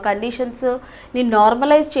కానీ ఆ కండిషన్స్ని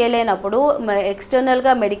నార్మలైజ్ చేయలేనప్పుడు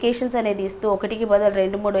ఎక్స్టర్నల్గా మెడికేషన్స్ అనేది ఇస్తూ ఒకటికి బదులు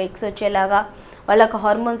 2-3 ఎగ్స్ వచ్చేలాగా వాళ్ళకు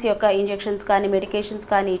హార్మోన్స్ యొక్క ఇంజెక్షన్స్ కానీ మెడికేషన్స్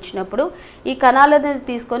కానీ ఇచ్చినప్పుడు ఈ కణాలను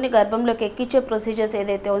తీసుకొని గర్భంలోకి ఎక్కించే ప్రొసీజర్స్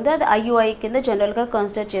ఏదైతే ఉందో అది ఐయుఐ కింద జనరల్గా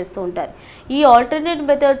కన్సిడర్ చేస్తూ ఉంటారు. ఈ ఆల్టర్నేట్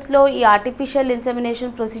మెథడ్స్లో ఈ ఆర్టిఫిషియల్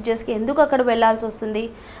ఇన్సెమినేషన్ ప్రొసీజర్స్కి ఎందుకు అక్కడ వెళ్లాల్సి వస్తుంది?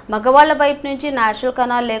 మగవాళ్ళ వైపు నుంచి న్యాచురల్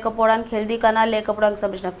కణాలు లేకపోవడానికి, హెల్దీ కణాలు లేకపోవడానికి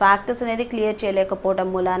సంబంధించిన ఫ్యాక్టర్స్ అనేది క్లియర్ చేయలేకపోవడం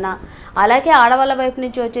మూలాన, అలాగే ఆడవాళ్ళ వైపు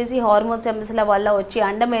నుంచి వచ్చేసి హార్మోన్ సమస్యల వల్ల వచ్చి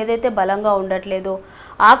అండం ఏదైతే బలంగా ఉండట్లేదో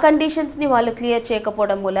ఆ కండిషన్స్ని వాళ్ళు క్లియర్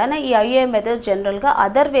చేయకపోవడం మూలాన ఈ ఐయుఐ మెథడ్స్ జనరల్గా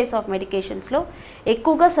అదర్ వేస్ ఆఫ్ మెడికేషన్స్లో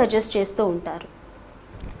ఎక్కువగా సజెస్ట్ చేస్తూ ఉంటారు.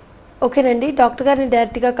 ఓకేనండి, డాక్టర్ గారిని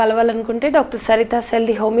డైరెక్ట్గా కలవాలనుకుంటే డాక్టర్ సరిత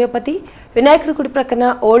హెల్దీ హోమియోపతి, వినాయకుడి గుడి ప్రక్కన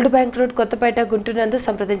old bank road, Kothapeta, Guntur నందు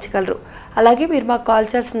సంప్రదించగలరు. అలాగే మీరు మాకు కాల్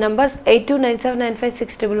చేయాల్సిన నంబర్స్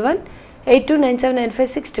 8297956111,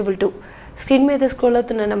 8297956222. స్క్రీన్ మీద స్క్రోల్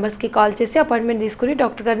అవుతున్న నెంబర్స్కి కాల్ చేసి అపాయింట్మెంట్ తీసుకుని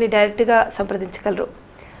డాక్టర్ గారిని డైరెక్ట్గా సంప్రదించగలరు.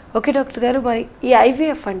 ఓకే డాక్టర్ గారు, మరి ఈ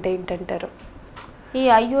ఐవీఎఫ్ అంటే ఏంటంటారు? ఈ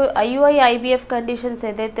ఐయుఐ ఐవీఎఫ్ కండిషన్స్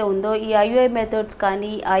ఏదైతే ఉందో ఈ ఐయుఐ మెథడ్స్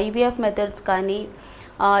కానీ ఐవీఎఫ్ మెథడ్స్ కానీ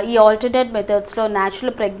ఈ ఆల్టర్నేట్ మెథడ్స్లో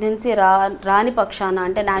న్యాచురల్ ప్రెగ్నెన్సీ రాని పక్షాన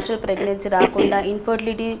అంటే న్యాచురల్ ప్రెగ్నెన్సీ రాకుండా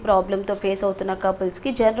ఇన్ఫర్టిలిటీ ప్రాబ్లంతో ఫేస్ అవుతున్న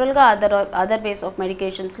కపుల్స్కి జనరల్గా అదర్ వేస్ ఆఫ్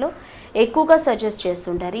మెడికేషన్స్లో ఎక్కువగా సజెస్ట్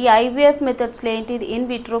చేస్తుంటారు. ఈ ఐవీఎఫ్ మెథడ్స్లో ఏంటి, ఇది ఇన్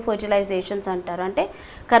విట్రో ఫర్టిలైజేషన్స్ అంటారు. అంటే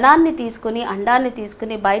కణాన్ని తీసుకుని అండాన్ని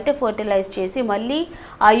తీసుకుని బయట ఫర్టిలైజ్ చేసి మళ్ళీ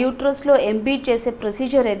ఆ యూట్రస్లో ఎంబీడ్ చేసే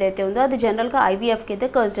ప్రొసీజర్ ఏదైతే ఉందో అది జనరల్గా ఐవీఎఫ్ కింద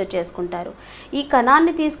కన్సిడర్ చేసుకుంటారు. ఈ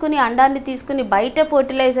కణాన్ని తీసుకుని అండాన్ని తీసుకుని బయట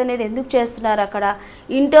ఫర్టిలైజ్ అనేది ఎందుకు చేస్తున్నారు, అక్కడ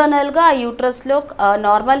ఇంటర్నల్గా ఆ యూట్రస్లో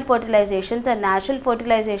నార్మల్ ఫర్టిలైజేషన్స్ అండ్ న్యాచురల్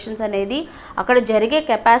ఫర్టిలైజేషన్స్ అనేది అక్కడ జరిగే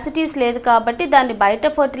కెపాసిటీస్ లేదు కాబట్టి దాన్ని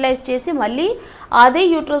బయట ఫర్టిలైజ్ చేసి మళ్ళీ అదే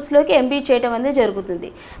యూట్రస్లోకి ఎంబీడ్ చేయడం అనేది జరుగుతుంది.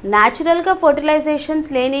 న్యాచురల్గా ఫర్టిలైజేషన్స్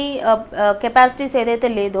లేని కెపాసిటీస్ ఏదైతే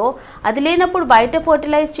లేదో అది లేనప్పుడు బయట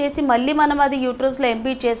ఫర్టిలైజ్ చేసి మళ్ళీ మనం అది యూట్రస్లో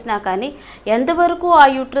ఎంబీడ్ చేసినా కానీ ఎంతవరకు ఆ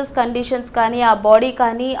యూట్రస్ కండిషన్స్ కానీ ఆ బాడీ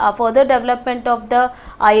కానీ ఆ ఫర్దర్ డెవలప్మెంట్ ఆఫ్ ద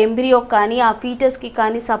ఆ ఎంబ్రియో కానీ ఆ ఫీటస్కి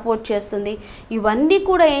కానీ సపోర్ట్ చేస్తుంది. ఇవన్నీ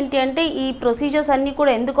కూడా ఏంటి అంటే ఈ ప్రొసీజర్స్ అన్నీ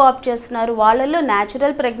కూడా ఎందుకు ఆప్ట్ చేస్తున్నారు, వాళ్ళల్లో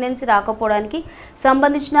న్యాచురల్ ప్రెగ్నెన్సీ రాకపోవడానికి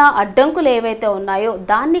సంబంధించిన అడ్డంకులు ఏవైతే ఉన్నాయో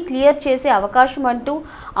దాన్ని క్లియర్ చేసే అవకాశం అంటూ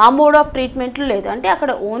ఆ మోడ్ ఆఫ్ ట్రీట్మెంట్లు లేదు. అంటే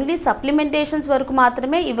అక్కడ ఓన్లీ సప్లిమెంటేషన్స్ వరకు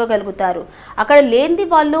మాత్రమే ఇవ్వగలుగుతారు. అక్కడ లేనిది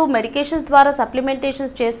వాళ్ళు మెడికేషన్స్ ద్వారా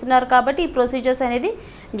సప్లిమెంటేషన్స్ చేస్తున్నారు కాబట్టి ఈ ప్రొసీజర్స్ అనేది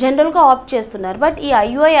జనరల్గా ఆప్ట్ చేస్తున్నారు. బట్ ఈ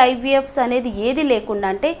ఐయుఐ ఐవీఎఫ్స్ అనేది ఏది లేకుండా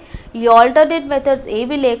అంటే ఈ ఆల్టర్నేట్ మెథడ్స్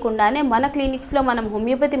ఏవి లేకుండానే మన క్లినిక్స్లో మనం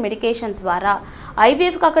హోమియోపతి మెడికేషన్స్ ద్వారా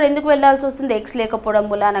ఐవీఎఫ్కి అక్కడ ఎందుకు వెళ్ళాల్సి వస్తుంది, ఎగ్స్ లేకపోవడం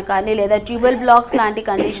మూలాన కానీ లేదా ట్యూబల్ బ్లాక్స్ లాంటి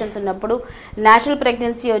కండిషన్స్ ఉన్నప్పుడు న్యాచురల్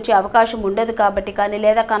ప్రెగ్నెన్సీ వచ్చే అవకాశం ఉండదు కాబట్టి కానీ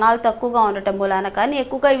లేదా కణాలు తక్కువగా ఉండటం మూలాన కానీ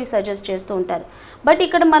ఎక్కువగా ఇవి సజెస్ట్ చేస్తూ ఉంటారు. బట్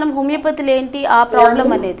ఇక్కడ మనం హోమియోపతిలో ఏంటి ఆ ప్రాబ్లం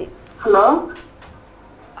అనేది.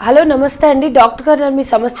 హలో నమస్తే అండి, డాక్టర్ గారు మీ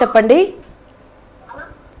సమస్య చెప్పండి.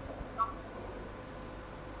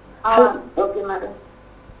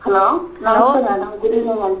 హలో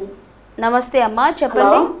నమస్తే అమ్మా,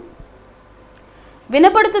 చెప్పండి.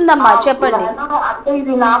 వినపడుతుందమ్మా, చెప్పండి. అంటే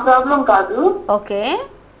ఇది నా ప్రాబ్లం కాదు. ఓకే,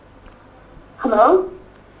 హలో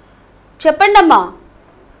చెప్పండి అమ్మా.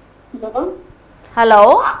 హలో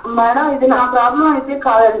మేడం, ఇది నా ప్రాబ్లం అయితే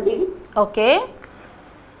కాదండి. ఓకే,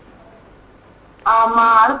 మా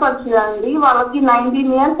ఆడపడుచు అండి, వాళ్ళకి 19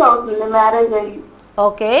 years అవుతుంది మ్యారేజ్ అయ్యి.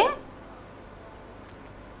 ఓకే,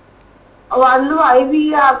 వాళ్ళు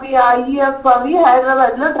ఐఈఎఫ్ అవి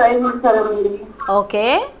హైదరాబాద్ లో ట్రై చేస్తారండి. ఓకే,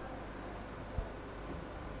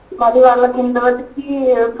 మరి వాళ్ళకి ఇంతవరకు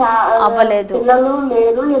అవ్వలేదు, పిల్లలు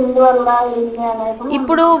లేరు. ఎందువల్ల ఏంటి అనేది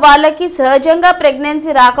ఇప్పుడు వాళ్ళకి సహజంగా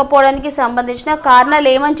ప్రెగ్నెన్సీ రాకపోవడానికి సంబంధించిన కారణాలు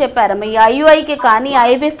ఏమని చెప్పారమ్మా? ఈ ఐయుఐకి కానీ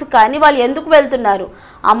ఐవీఎఫ్ కానీ వాళ్ళు ఎందుకు వెళ్తున్నారు?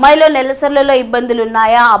 అమ్మాయిలో నెలసర్లలో ఇబ్బందులు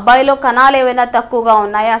ఉన్నాయా, అబ్బాయిలో కణాలు ఏమైనా తక్కువగా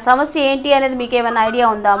ఉన్నాయా, సమస్య ఏంటి అనేది మీకు ఏమైనా ఐడియా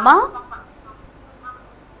ఉందా అమ్మా?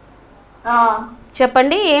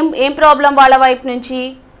 చెప్పండి, ఏం ప్రాబ్లం వాళ్ళ వైపు నుంచి?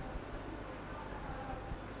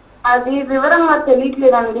 అది వివరంగా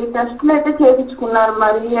తెలియట్లేదండి. టెస్ట్లు అయితే చేయించుకున్నారు,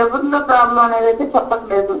 మరి ఎవరిలో ప్రాబ్లం అనేది అయితే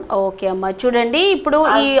చెప్పట్లేదు. ఓకే అమ్మా, చూడండి, ఇప్పుడు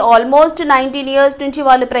ఈ ఆల్మోస్ట్ 19 years నుంచి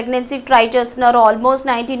వాళ్ళు ప్రెగ్నెన్సీ ట్రై చేస్తున్నారు. ఆల్మోస్ట్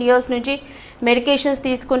 19 years నుంచి మెడికేషన్స్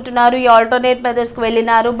తీసుకుంటున్నారు, ఈ ఆల్టర్నేట్ మెథడ్స్కి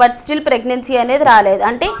వెళ్ళినారు. బట్ స్టిల్ ప్రెగ్నెన్సీ అనేది రాలేదు.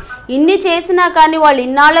 అంటే ఇన్ని చేసినా కానీ వాళ్ళు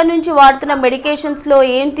ఇన్నాళ్ళ నుంచి వాడుతున్న మెడికేషన్స్లో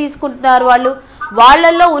ఏం తీసుకుంటున్నారు,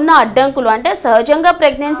 వాళ్ళల్లో ఉన్న అడ్డంకులు అంటే సహజంగా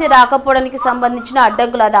ప్రెగ్నెన్సీ రాకపోవడానికి సంబంధించిన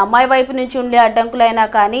అడ్డంకులు, అది అమ్మాయి వైపు నుంచి ఉండే అడ్డంకులైనా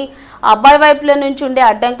కానీ అబ్బాయి వైపుల నుంచి ఉండే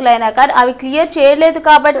అడ్డంకులైనా కానీ అవి క్లియర్ చేయలేదు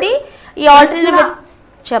కాబట్టి ఈ ఆల్టర్నేట్.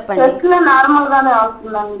 చెప్పండి.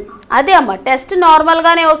 అదే అమ్మ, టెస్ట్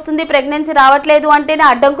నార్మల్గానే వస్తుంది, ప్రెగ్నెన్సీ రావట్లేదు అంటేనే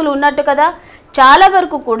అడ్డంకులు ఉన్నట్టు కదా. చాలా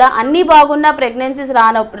వరకు కూడా అన్ని బాగున్న ప్రెగ్నెన్సీస్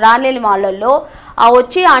రాలేని వాళ్ళల్లో ఆ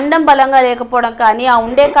వచ్చే అండం బలంగా లేకపోవడం కానీ ఆ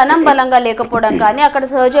ఉండే కణం బలంగా లేకపోవడం కానీ అక్కడ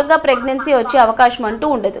సహజంగా ప్రెగ్నెన్సీ వచ్చే అవకాశం అంటూ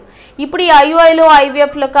ఉండదు. ఇప్పుడు ఈ ఐయుఐలో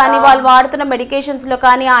ఐవీఎఫ్లో కానీ వాళ్ళు వాడుతున్న మెడికేషన్స్లో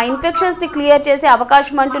కానీ ఆ ఇన్ఫెక్షన్స్ని క్లియర్ చేసే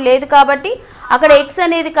అవకాశం అంటూ లేదు కాబట్టి అక్కడ ఎగ్స్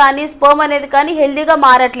అనేది కానీ స్పర్మ్ అనేది కానీ హెల్దీగా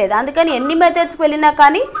మారట్లేదు. అందుకని ఎన్ని మెథడ్స్కి వెళ్ళినా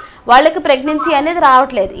కానీ వాళ్ళకి ప్రెగ్నెన్సీ అనేది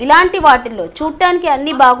రావట్లేదు. ఇలాంటి వాటిల్లో చూడటానికి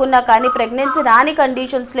అన్నీ బాగున్నా కానీ ప్రెగ్నెన్సీ రాని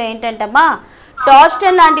కండిషన్స్లో ఏంటంటమ్మా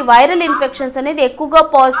టార్స్టన్ లాంటి వైరల్ ఇన్ఫెక్షన్స్ అనేది ఎక్కువగా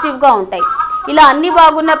పాజిటివ్గా ఉంటాయి. ఇలా అన్ని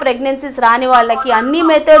బాగున్న ప్రెగ్నెన్సీస్ రాని వాళ్ళకి అన్ని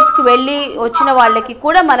మెథడ్స్కి వెళ్ళి వచ్చిన వాళ్ళకి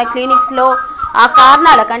కూడా మన క్లినిక్స్లో ఆ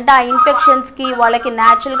కారణాలకంటే ఆ ఇన్ఫెక్షన్స్కి వాళ్ళకి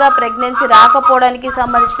న్యాచురల్గా ప్రెగ్నెన్సీ రాకపోవడానికి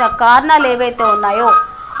సంబంధించిన కారణాలు ఏవైతే ఉన్నాయో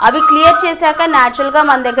అవి క్లియర్ చేశాక న్యాచురల్గా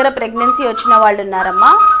మన దగ్గర ప్రెగ్నెన్సీ వచ్చిన వాళ్ళు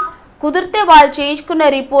ఉన్నారమ్మా. కుదిరితే వాళ్ళు చేయించుకున్న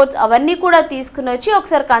రిపోర్ట్స్ అవన్నీ కూడా తీసుకుని వచ్చి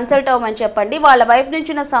ఒకసారి కన్సల్ట్ అవ్వమని చెప్పండి. వాళ్ళ వైపు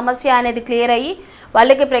నుంచి ఉన్న సమస్య అనేది క్లియర్ అయ్యి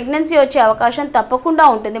వాళ్ళకి ప్రెగ్నెన్సీ వచ్చే అవకాశం తప్పకుండా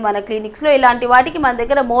ఉంటుంది. మన క్లినిక్స్లో ఇలాంటి వాటికి మన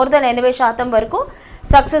దగ్గర మోర్ దెన్ 80% వరకు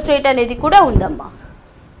సక్సెస్ రేట్ అనేది కూడా ఉందమ్మా.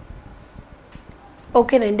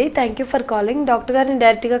 ఓకేనండి, thank you for calling. Doctor గారిని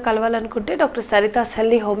డైరెక్ట్గా కలవాలనుకుంటే డాక్టర్ సరిత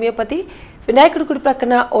హెల్దీ హోమియోపతి, వినాయకుడి గుడి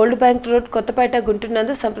ప్రక్కన old bank road, Kothapeta, Guntur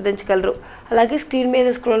నందు సంప్రదించగలరు. అలాగే స్క్రీన్ మీద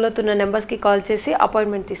స్క్రోల్ అవుతున్న నెంబర్స్కి కాల్ చేసి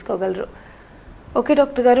అపాయింట్మెంట్ తీసుకోగలరు. ఓకే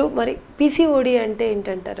డాక్టర్ గారు, మరి పీసీఓడి అంటే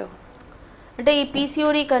ఏంటంటారు? అంటే ఈ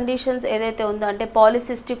పీసీఓడి కండిషన్స్ ఏదైతే ఉందో అంటే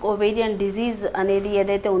పాలిసిస్టిక్ ఓవేరియన్ డిజీజ్ అనేది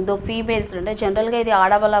ఏదైతే ఉందో ఫీమేల్స్ అంటే జనరల్గా ఇది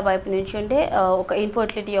ఆడవాళ్ళ వైపు నుంచి ఉండే ఒక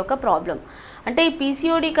ఇన్ఫర్టిలిటీ యొక్క ప్రాబ్లం. అంటే ఈ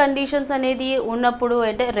పీసీఓడి కండిషన్స్ అనేది ఉన్నప్పుడు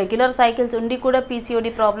అంటే రెగ్యులర్ సైకిల్స్ ఉండి కూడా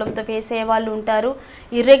పీసీఓడి ప్రాబ్లంతో ఫేస్ అయ్యే వాళ్ళు ఉంటారు.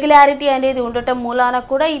 ఇర్రెగ్యులారిటీ అనేది ఉండటం మూలాన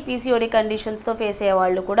కూడా ఈ పీసీఓడి కండిషన్స్తో ఫేస్ అయ్యే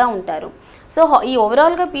వాళ్ళు కూడా ఉంటారు. సో ఈ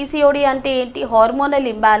ఓవరాల్గా పీసీఓడి అంటే ఏంటి? హార్మోనల్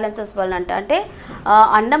ఇంబ్యాలెన్సెస్ వల్ల అంటే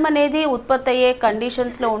అండం అనేది ఉత్పత్తి అయ్యే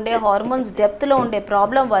కండిషన్స్లో ఉండే హార్మోన్స్ డెప్త్లో ఉండే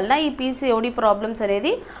ప్రాబ్లం వలన ఈ పీసీఓడి ప్రాబ్లమ్స్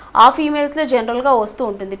అనేది ఆ ఫీమేల్స్లో జనరల్గా వస్తూ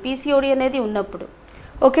ఉంటుంది పీసీఓడి అనేది ఉన్నప్పుడు.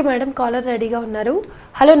 ఓకే మేడం, కాలర్ రెడీగా ఉన్నారు.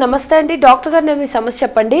 హలో, నమస్తే అండి. డాక్టర్ గారు మీ సమస్య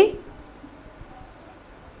చెప్పండి.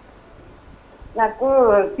 నాకు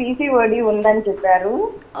పీసీఓడి ఉందని చెప్పారు.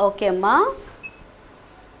 ఓకే అమ్మా.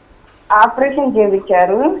 ఆపరేషన్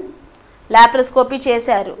చేయించారు. లాప్రోస్కోపీ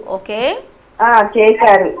చేశారు. ఓకే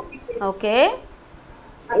చేశారు. ఓకే.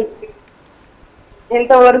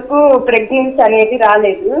 ఇంతవరకు ప్రెగ్నెన్సీ అనేది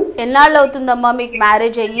రాలేదు. ఎన్నాళ్ళు అవుతుందమ్మా మీకు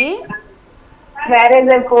మ్యారేజ్ అయ్యి?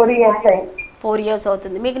 మ్యారేజ్ 4 years అయింది. 4 years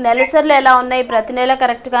అవుతుంది. మీకు నెలసర్లు ఎలా ఉన్నాయి? ప్రతి నెల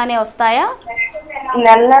కరెక్ట్గానే వస్తాయా?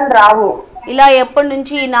 నెల రావు. ఇలా ఎప్పటి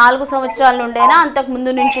నుంచి? 4 సంవత్సరాల నుండేనా అంతకు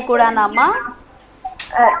ముందు నుంచి కూడానమ్మా?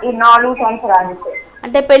 ఈ 4 సంవత్సరాలు.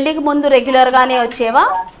 అంటే పెళ్లికి ముందు రెగ్యులర్గానే వచ్చేవా?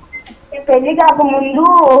 పెళ్లి కాక ముందు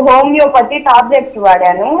హోమియోపతి టాబ్లెట్స్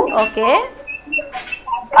వాడాను. ఓకే.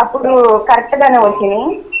 అప్పుడు కరెక్ట్ గానే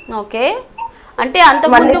వచ్చినాయి. ఓకే. అంటే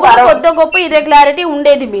అంతకు ముందు కూడా కొద్ది గొప్ప ఇర్రెగ్యులారిటీ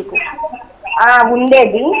ఉండేది మీకు?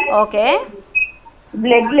 ఉండేది. ఓకే.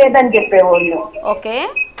 బ్లడ్ లేదని చెప్పేవాళ్ళు. ఓకే.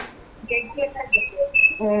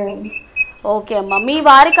 ఓకే అమ్మా. మీ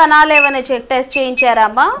వారి కణాలు ఏమైనా చెక్ టెస్ట్ చేయించారా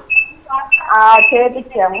అమ్మా?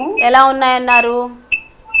 చేయించాము. ఎలా ఉన్నాయన్నారు?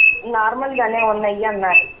 నార్మల్ గానే ఉన్నాయి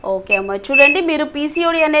అన్నారు. ఓకే అమ్మా. చూడండి, మీరు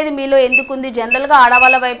పీసీఓడి అనేది మీలో ఎందుకు ఉంది? జనరల్గా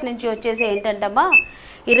ఆడవాళ్ళ వైపు నుంచి వచ్చేసి ఏంటంటమ్మా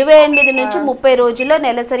 28 నుంచి 30 రోజుల్లో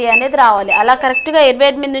నెలసరి అనేది రావాలి. అలా కరెక్ట్గా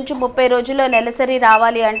 28 నుంచి 30 రోజుల్లో నెలసరి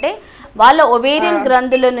రావాలి అంటే వాళ్ళ ఒవేరియన్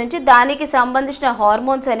గ్రంథుల నుంచి దానికి సంబంధించిన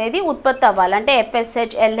హార్మోన్స్ అనేది ఉత్పత్తి అవ్వాలి. అంటే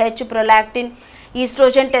FSH, LH, prolactin,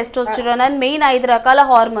 oestrogen, testosterone అని మెయిన్ 5 రకాల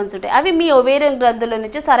హార్మోన్స్ ఉంటాయి. అవి మీ ఒవేరియన్ గ్రంథుల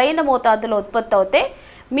నుంచి సరైన మోతాదులో ఉత్పత్తి అవుతే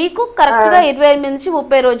మీకు కరెక్ట్గా 28 నుంచి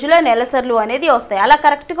 30 రోజుల్లో నెలసర్లు అనేది వస్తాయి. అలా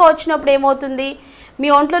కరెక్ట్గా వచ్చినప్పుడు ఏమవుతుంది? మీ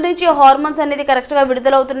ఒంట్లో నుంచి హార్మోన్స్ అనేది కరెక్ట్గా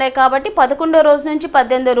విడుదలవుతున్నాయి కాబట్టి 11వ రోజు నుంచి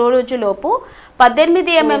 18వ రోజులోపు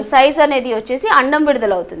 18 mm సైజ్ అనేది వచ్చేసి అండం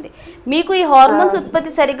విడుదలవుతుంది. మీకు ఈ హార్మోన్స్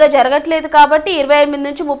ఉత్పత్తి సరిగ్గా జరగట్లేదు కాబట్టి 28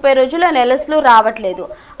 నుంచి 30 రోజుల నెలసలు రావట్లేదు.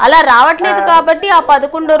 అలా రావట్లేదు కాబట్టి ఆ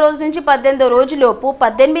 11వ రోజు నుంచి 18వ రోజులోపు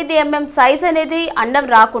 18 mm సైజ్ అనేది అండం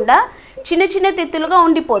రాకుండా చిన్న చిన్న తిత్తులుగా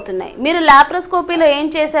ఉండిపోతున్నాయి. మీరు లాప్రోస్కోపీలో ఏం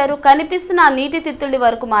చేశారు? కనిపిస్తున్న ఆ నీటి తిత్తుడి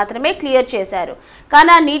వరకు మాత్రమే క్లియర్ చేశారు.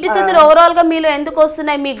 కానీ ఆ నీటి తిత్తులు ఓవరాల్గా మీలో ఎందుకు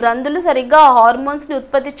వస్తున్నాయి? మీ గ్రంథులు సరిగ్గా హార్మోన్స్ని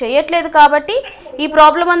ఉత్పత్తి చేయట్లేదు కాబట్టి ఈ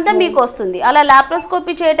ప్రాబ్లం అంతా మీకు వస్తుంది. అలా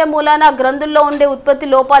లాప్రోస్కోపీ చేయటం మూలాన గ్రంథుల్లో ఉండే ఉత్పత్తి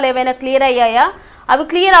లోపాలు ఏమైనా క్లియర్ అయ్యాయా? అవి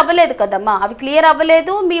క్లియర్ అవ్వలేదు కదమ్మా. అవి క్లియర్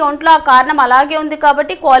అవ్వలేదు. మీ ఒంట్లో ఆ కారణం అలాగే ఉంది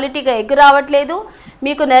కాబట్టి క్వాలిటీగా ఎగ్ రావట్లేదు.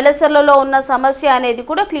 మీకు నెలసర్లలో ఉన్న సమస్య అనేది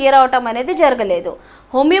కూడా క్లియర్ అవటం అనేది జరగలేదు.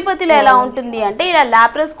 హోమియోపతిలో ఎలా ఉంటుంది అంటే ఇలా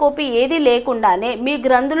లాప్రోస్కోపీ ఏది లేకుండానే మీ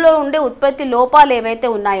గ్రంథుల్లో ఉండే ఉత్పత్తి లోపాలు ఏవైతే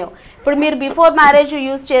ఉన్నాయో, ఇప్పుడు మీరు బిఫోర్ మ్యారేజ్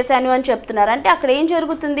యూజ్ చేశాను అని చెప్తున్నారు అంటే అక్కడ ఏం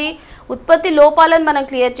జరుగుతుంది? ఉత్పత్తి లోపాలను మనం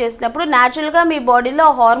క్లియర్ చేసినప్పుడు న్యాచురల్గా మీ బాడీలో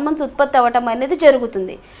హార్మోన్స్ ఉత్పత్తి అవ్వటం అనేది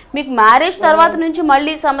జరుగుతుంది. మీకు మ్యారేజ్ తర్వాత నుంచి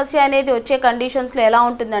మళ్ళీ సమస్య అనేది వచ్చే కండిషన్స్లో ఎలా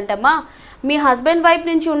ఉంటుందంటమ్మా మీ హస్బెండ్ వైపు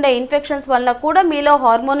నుంచి ఉండే ఇన్ఫెక్షన్స్ వల్ల కూడా మీలో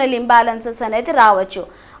హార్మోనల్ ఇంబ్యాలెన్సెస్ అనేది రావచ్చు.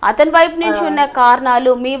 అతని వైపు నుంచి ఉన్న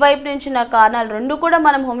కారణాలు, మీ వైపు నుంచి ఉన్న కారణాలు రెండు కూడా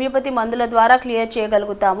మనం హోమియోపతి మందుల ద్వారా క్లియర్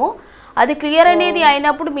చేయగలుగుతాము. అది క్లియర్ అనేది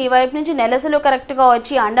అయినప్పుడు మీ వైపు నుంచి నెలసలు కరెక్ట్గా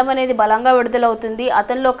వచ్చి అండం అనేది బలంగా విడుదలవుతుంది.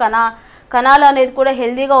 అతనిలో కణాలు అనేది కూడా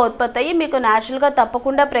హెల్దీగా ఉత్పత్తి అయ్యి మీకు న్యాచురల్గా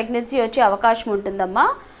తప్పకుండా ప్రెగ్నెన్సీ వచ్చే అవకాశం ఉంటుందమ్మా.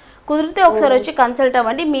 కుదిరితే ఒకసారి వచ్చి కన్సల్ట్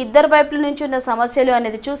అవ్వండి. మీ ఇద్దరు వైపుల నుంచి ఉన్న సమస్యలు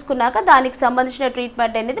అనేది చూసుకున్నాక దానికి సంబంధించిన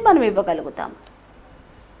ట్రీట్మెంట్ అనేది మనం ఇవ్వగలుగుతాం.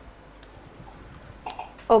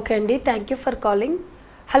 ఓకే అండి, thank you for calling.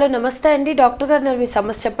 Hello, నమస్తే అండి. డాక్టర్ గారు మీ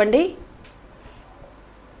సమస్య చెప్పండి.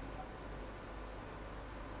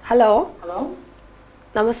 హలో,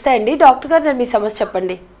 నమస్తే అండి. డాక్టర్ గారు మీ సమస్య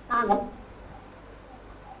చెప్పండి.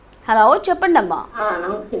 హలో, చెప్పండి అమ్మా.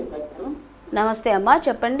 నమస్తే అమ్మా,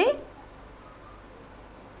 చెప్పండి.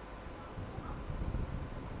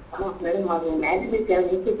 మేడం మాకు మ్యారేజ్ 7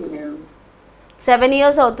 years మేడం. 7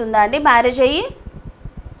 years అవుతుందా అండి మ్యారేజ్ అయ్యి?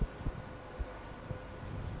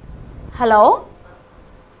 హలో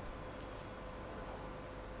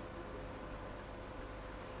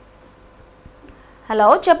హలో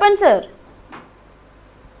చెప్పండి సార్.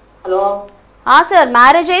 హలో సార్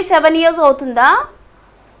మ్యారేజ్ అయ్యి 7 years అవుతుందా?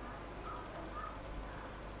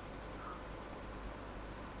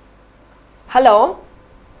 హలో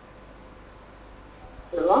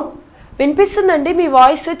హలో వినిపిస్తుందండి మీ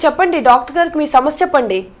వాయిస్. చెప్పండి డాక్టర్ గారికి మీ సమస్య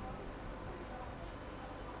చెప్పండి.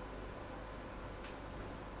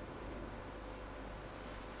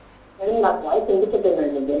 మేడం నాకు వాయిస్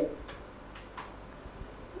వినిపించట్లేదండి.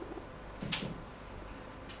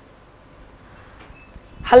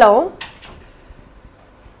 హలో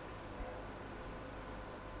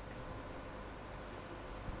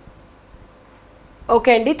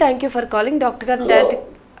ఓకే అండి, thank you for calling. Doctor గారు డైరెక్ట్.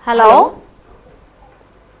 హలో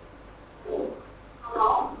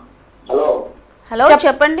హలో హలో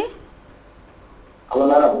చెప్పండి. Hello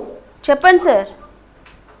madam. చెప్పండి సార్.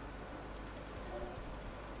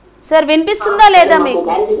 సార్ వినిపిస్తుందా లేదా మీకు?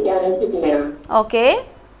 ఓకే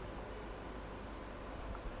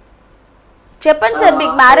చెప్పండి సార్.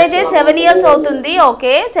 మీకు మ్యారేజ్ అయ్యి 7 years అవుతుంది.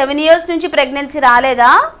 ఓకే 7 years నుంచి ప్రెగ్నెన్సీ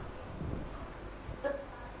రాలేదా?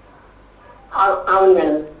 అవును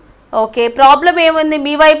మేడం. ఓకే ప్రాబ్లం ఏముంది?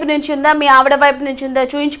 మీ వైపు నుంచి ఉందా, మీ ఆవిడ వైపు నుంచి ఉందా?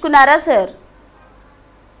 చూయించుకున్నారా సార్?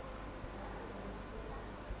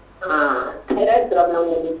 థైరాయిడ్ ప్రాబ్లం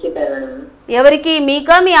ఉంది చెప్పారు మేడం. ఎవరికి,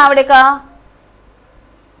 మీకా మీ ఆవిడకా?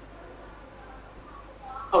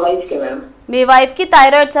 వైఫ్కి మేడం. మీ వైఫ్కి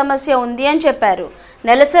థైరాయిడ్ సమస్య ఉంది అని చెప్పారు.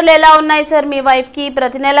 నెలసలు ఎలా ఉన్నాయి సార్ మీ వైఫ్కి?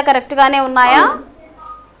 ప్రతి నెల కరెక్ట్గానే ఉన్నాయా?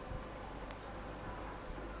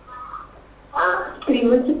 3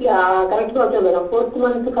 months కరెక్ట్గా అవుతాయి మేడం. 4th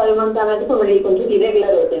month 5 months అనేది కొంచెం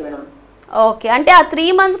ఇర్రెగ్యులర్ అవుతాయి మేడం. ఓకే అంటే ఆ 3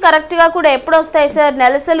 months కరెక్ట్గా కూడా ఎప్పుడు వస్తాయి సార్?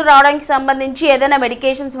 నెలసలు రావడానికి సంబంధించి ఏదైనా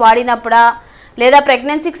మెడికేషన్స్ వాడినప్పుడా, లేదా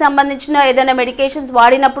ప్రెగ్నెన్సీకి సంబంధించిన ఏదైనా మెడికేషన్స్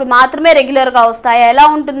వాడినప్పుడు మాత్రమే రెగ్యులర్గా వస్తాయా? ఎలా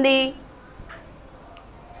ఉంటుంది?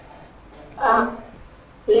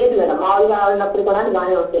 లేదు మేడం, మామూలుగా ఉన్నప్పుడు కూడా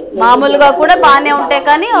బాగానే ఉంటాయి. మామూలుగా కూడా బాగానే ఉంటాయి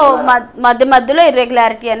కానీ మధ్య మధ్యలో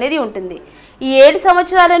ఇర్రెగ్యులారిటీ అనేది ఉంటుంది. ఈ 7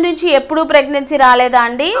 సంవత్సరాల నుంచి ఎప్పుడూ ప్రెగ్నెన్సీ రాలేదా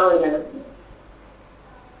అండి?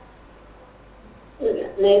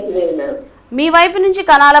 మీ వైపు నుంచి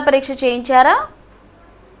కణాల పరీక్ష చేయించారా?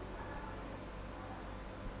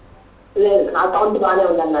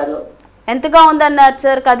 ఎంతగా ఉందన్నారు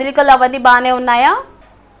సార్? కదలికలు అవన్నీ బాగానే ఉన్నాయా?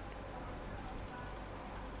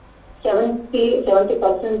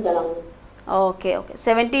 70% ఓకే ఓకే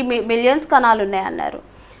 70 millions కణాలు ఉన్నాయన్నారు.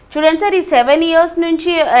 చూడండి సార్, ఈ 7 years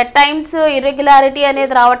నుంచి అట్ టైమ్స్ ఇర్రెగ్యులారిటీ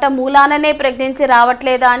అనేది రావటం మూలాననే ప్రెగ్నెన్సీ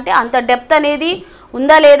రావట్లేదా అంటే అంత డెప్త్ అనేది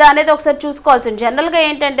ఉందా లేదా అనేది ఒకసారి చూసుకోవాల్సింది. జనరల్గా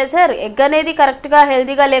ఏంటంటే సార్, ఎగ్ అనేది కరెక్ట్గా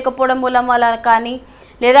హెల్తీగా లేకపోవడం మూలం వల్ల కానీ,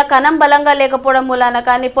 లేదా కణం బలంగా లేకపోవడం మూలాన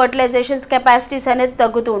కానీ ఫర్టిలైజేషన్స్ కెపాసిటీస్ అనేది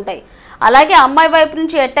తగ్గుతూ ఉంటాయి. అలాగే అమ్మాయి వైపు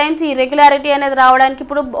నుంచి ఎట్ టైమ్స్ ఈ ఇర్రెగ్యులారిటీ అనేది రావడానికి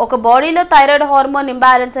ఇప్పుడు ఒక బాడీలో థైరాయిడ్ హార్మోన్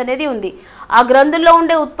ఇంబ్యాలెన్స్ అనేది ఉంది. ఆ గ్రంథుల్లో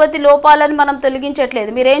ఉండే ఉత్పత్తి లోపాలను మనం తొలగించట్లేదు.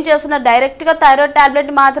 మీరేం చేస్తున్నారు? డైరెక్ట్గా థైరాయిడ్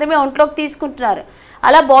టాబ్లెట్ మాత్రమే ఒంట్లోకి తీసుకుంటున్నారు.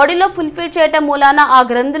 అలా బాడీలో ఫుల్ఫిల్ చేయటం మూలాన ఆ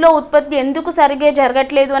గ్రంథిలో ఉత్పత్తి ఎందుకు సరిగ్గా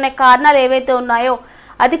జరగట్లేదు అనే కారణాలు ఏవైతే ఉన్నాయో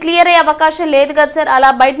అది క్లియర్ అయ్యే అవకాశం లేదు కదా సార్. అలా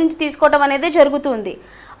బయట నుంచి తీసుకోవడం అనేది జరుగుతుంది.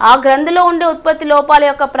 ఆ గ్రంథిలో ఉండే ఉత్పత్తి లోపాల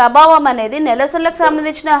యొక్క ప్రభావం అనేది నెలసలకు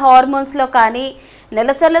సంబంధించిన హార్మోన్స్లో కానీ,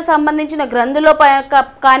 నెలసలకు సంబంధించిన గ్రంథులో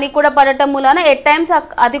కానీ కూడా పడటం మూలాన ఎట్ టైమ్స్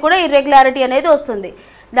అది కూడా ఇర్రెగ్యులారిటీ అనేది వస్తుంది.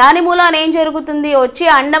 దాని మూలాన ఏం జరుగుతుంది? వచ్చే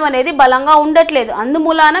అండం అనేది బలంగా ఉండట్లేదు,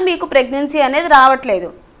 అందుమూలాన మీకు ప్రెగ్నెన్సీ అనేది రావట్లేదు.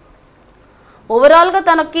 ఓవరాల్గా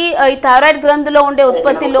తనకి ఈ థైరాయిడ్ గ్రంథిలో ఉండే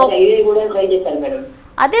ఉత్పత్తిలో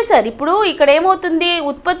అదే సార్, ఇప్పుడు ఇక్కడ ఏమవుతుంది,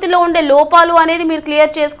 ఉత్పత్తిలో ఉండే లోపాలు అనేది మీరు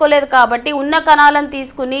క్లియర్ చేసుకోలేదు కాబట్టి ఉన్న కణాలను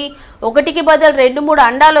తీసుకుని ఒకటికి బదులు 2-3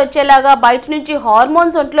 అండాలు వచ్చేలాగా బయట నుంచి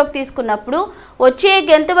హార్మోన్స్ ఒంట్లోకి తీసుకున్నప్పుడు వచ్చే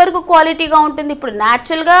ఎగ్ ఎంతవరకు క్వాలిటీగా ఉంటుంది? ఇప్పుడు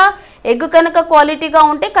న్యాచురల్గా ఎగ్ కనుక క్వాలిటీగా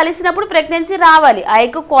ఉంటే కలిసినప్పుడు ప్రెగ్నెన్సీ రావాలి. ఆ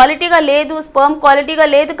ఎగ్ క్వాలిటీగా లేదు, స్పర్మ్ క్వాలిటీగా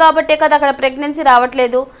లేదు కాబట్టే కదా అక్కడ ప్రెగ్నెన్సీ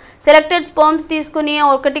రావట్లేదు. సెలెక్టెడ్ స్పర్మ్స్ తీసుకుని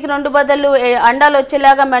 1-2 బదులు అండాలు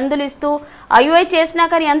వచ్చేలాగా మందులు ఇస్తూ ఐయుఐ చేసినా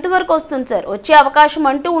కానీ ఎంతవరకు వస్తుంది సార్? వచ్చే అవకాశం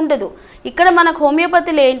అంటూ ఉండదు. ఇక్కడ మనకు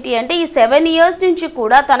హోమియోపతిలో ఏంటి అంటే ఈ 7 years నుంచి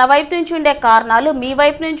కూడా తన వైపు నుంచి ఉండే కారణాలు, మీ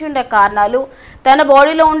వైపు నుంచి ఉండే కారణాలు, తన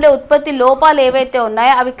బాడీలో ఉండే ఉత్పత్తి లోపాలు ఏవైతే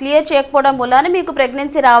ఉన్నాయో అవి క్లియర్ చేయకపోవడం వల్ల మీకు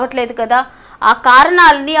ప్రెగ్నెన్సీ రావట్లేదు కదా. ఆ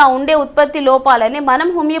కారణాలని, ఆ ఉండే ఉత్పత్తి లోపాలని మనం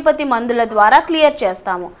హోమియోపతి మందుల ద్వారా క్లియర్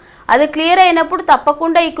చేస్తాము. అది క్లియర్ అయినప్పుడు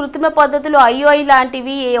తప్పకుండా ఈ కృత్రిమ పద్ధతులు ఐఓఐ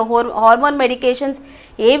లాంటివి హార్మోన్ మెడికేషన్స్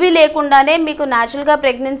ఏవి లేకుండానే మీకు న్యాచురల్గా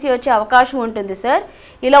ప్రెగ్నెన్సీ వచ్చే అవకాశం ఉంటుంది సార్.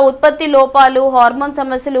 ఇలా ఉత్పత్తి లోపాలు హార్మోన్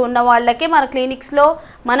సమస్యలు ఉన్న వాళ్ళకే మన క్లినిక్స్లో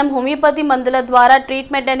మనం హోమియోపతి మందుల ద్వారా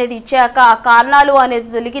ట్రీట్మెంట్ అనేది ఇచ్చాక ఆ కారణాలు అనేది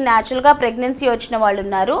తొలగి న్యాచురల్గా ప్రెగ్నెన్సీ వచ్చిన వాళ్ళు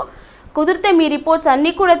ఉన్నారు. కుదిరితే మీ రిపోర్ట్స్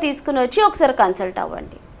అన్నీ కూడా తీసుకుని వచ్చి ఒకసారి కన్సల్ట్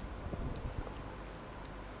అవ్వండి.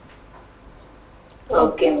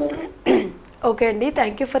 ఓకే అండి,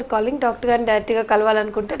 thank you for calling. Doctor గారిని డైరెక్ట్గా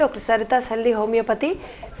కలవాలనుకుంటే డాక్టర్ సరిత హెల్దీ హోమియోపతి,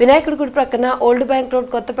 వినాయకుడి గుడి ప్రక్కన old bank road,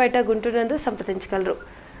 Kothapeta, Guntur నందు సంప్రదించగలరు.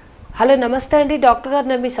 హలో, నమస్తే అండి. డాక్టర్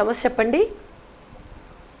గారు మీ సమస్య చెప్పండి.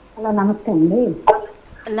 హలో, నమస్తే అండి.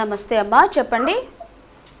 నమస్తే అమ్మా, చెప్పండి.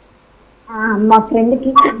 మా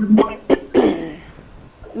ఫ్రెండ్కి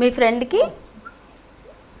మీ ఫ్రెండ్కి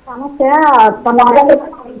సమస్య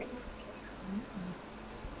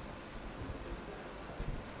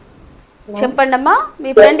చెప్పండి అమ్మా. మీ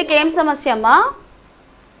ఫ్రెండ్కి ఏం సమస్య అమ్మా?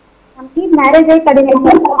 మ్యారేజ్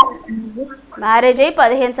అయ్యి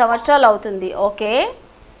 15 సంవత్సరాలు అవుతుంది. ఓకే,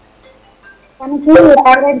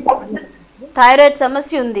 థైరాయిడ్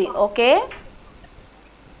సమస్య ఉంది. ఓకే,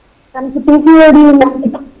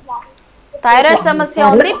 థైరాయిడ్ సమస్య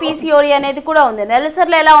ఉంది, పీసీఓడి అనేది కూడా ఉంది.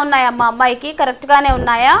 నెలసర్లు ఎలా ఉన్నాయమ్మా అమ్మాయికి? కరెక్ట్ గానే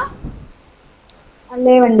ఉన్నాయా?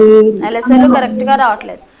 నెలసర్లు కరెక్ట్ గా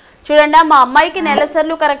రావట్లేదు. చూడండి, మా అమ్మాయికి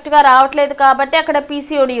నెలసర్లు కరెక్ట్ గా రావట్లేదు కాబట్టి అక్కడ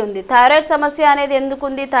పీసీఓడి ఉంది. థైరాయిడ్ సమస్య అనేది ఎందుకు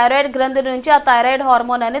ఉంది? థైరాయిడ్ గ్రంథుల నుంచి ఆ థైరాయిడ్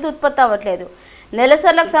హార్మోన్ అనేది ఉత్పత్తి అవ్వట్లేదు.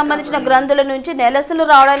 నెలసర్లకు సంబంధించిన గ్రంథుల నుంచి నెలసర్లు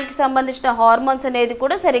రావడానికి సంబంధించిన హార్మోన్స్ అనేది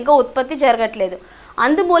కూడా సరిగ్గా ఉత్పత్తి జరగట్లేదు.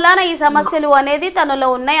 అందుమూలాన ఈ సమస్యలు అనేది తనలో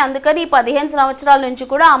ఉన్నాయి. అందుకని ఈ 15 సంవత్సరాల నుంచి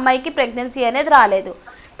కూడా అమ్మాయికి ప్రెగ్నెన్సీ అనేది రాలేదు.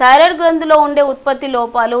 థైరాయిడ్ గ్రంథులో ఉండే ఉత్పత్తి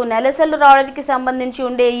లోపాలు, నెలసర్లు రావడానికి సంబంధించి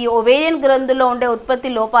ఉండే ఈ ఓవేరియన్ గ్రంథులో ఉండే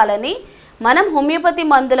ఉత్పత్తి లోపాలని మనం హోమియోపతి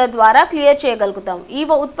మందుల ద్వారా క్లియర్ చేయగలుగుతాం. ఈ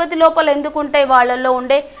ఉత్పత్తి లోపాలు ఎందుకు ఉంటాయి? వాళ్ళల్లో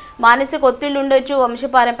ఉండే మానసిక ఒత్తిళ్ళు ఉండొచ్చు,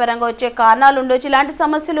 వంశపారంపర్యంగా వచ్చే కారణాలు ఉండొచ్చు, ఇలాంటి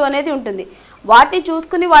సమస్యలు అనేది ఉంటుంది. వాటిని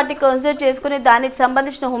చూసుకుని వాటిని కన్సిడర్ చేసుకుని దానికి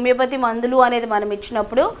సంబంధించిన హోమియోపతి మందులు అనేది మనం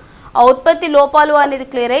ఇచ్చినప్పుడు ఆ ఉత్పత్తి లోపాలు అనేది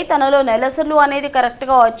క్లియర్ అయ్యి తనలో నెలసర్లు అనేది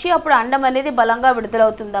కరెక్ట్గా వచ్చి అప్పుడు అండం అనేది బలంగా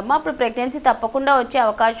విడుదలవుతుందమ్మా. అప్పుడు ప్రెగ్నెన్సీ తప్పకుండా వచ్చే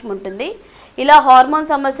అవకాశం ఉంటుంది. ఇలా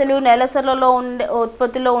హార్మోన్ సమస్యలు, నెలసర్లలో ఉండే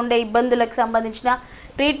ఉత్పత్తిలో ఉండే ఇబ్బందులకు సంబంధించిన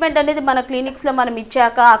ట్రీట్మెంట్ అనేది మన క్లినిక్స్లో మనం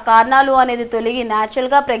ఇచ్చాక ఆ కారణాలు అనేది తొలగి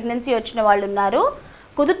న్యాచురల్గా ప్రెగ్నెన్సీ వచ్చిన వాళ్ళు ఉన్నారు.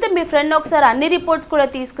 కుదిరితే మీ ఫ్రెండ్ ఒకసారి అన్ని రిపోర్ట్స్ కూడా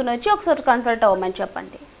తీసుకుని వచ్చి ఒకసారి కన్సల్ట్ అవ్వమని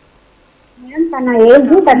చెప్పండి.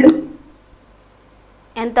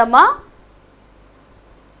 ఎంతమ్మా?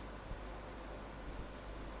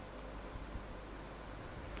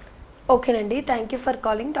 ఓకేనండి, thank you for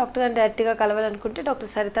calling. Doctor గారిని డైరెక్ట్గా కలవాలనుకుంటే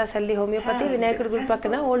డాక్టర్ సరిత హెల్దీ హోమియోపతి, వినాయకుడి గుడి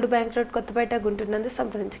ప్రక్కన old bank road, Kothapeta, Guntur నందు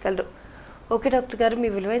సంప్రదించగలరు. ఓకే డాక్టర్ గారు, మీ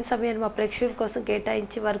విలువైన సమయాన్ని మా ప్రేక్షకుల కోసం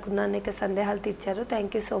కేటాయించి వారికి ఉన్న అనేక సందేహాలు తీర్చారు.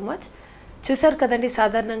 Thank you so much. చూశారు కదండి,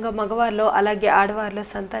 సాధారణంగా మగవారిలో అలాగే ఆడవారిలో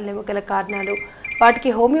సంతానలేమి గల కారణాలు, వాటికి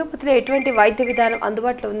హోమియోపతిలో ఎటువంటి వైద్య విధానం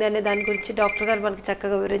అందుబాటులో ఉంది అనే దాని గురించి డాక్టర్ గారు మనకు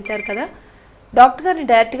చక్కగా వివరించారు కదా. డాక్టర్ గారిని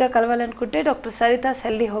డైరెక్ట్గా కలవాలనుకుంటే డాక్టర్ సరిత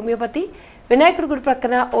హెల్దీ హోమియోపతి, వినాయకుడి గుడి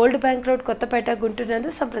ప్రక్కన old bank road, Kothapeta, Guntur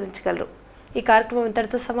నందు సంప్రదించగలరు. ఈ కార్యక్రమం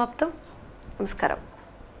ఇంతటితో సమాప్తం. నమస్కారం.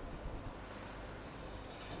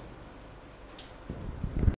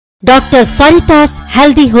 Doctor సారిథాస్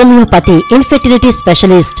healthy homeopathy, infertility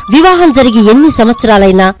specialist. వివాహం జరిగి ఎన్ని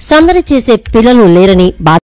సంవత్సరాలైనా సందడి చేసే పిల్లలు లేరని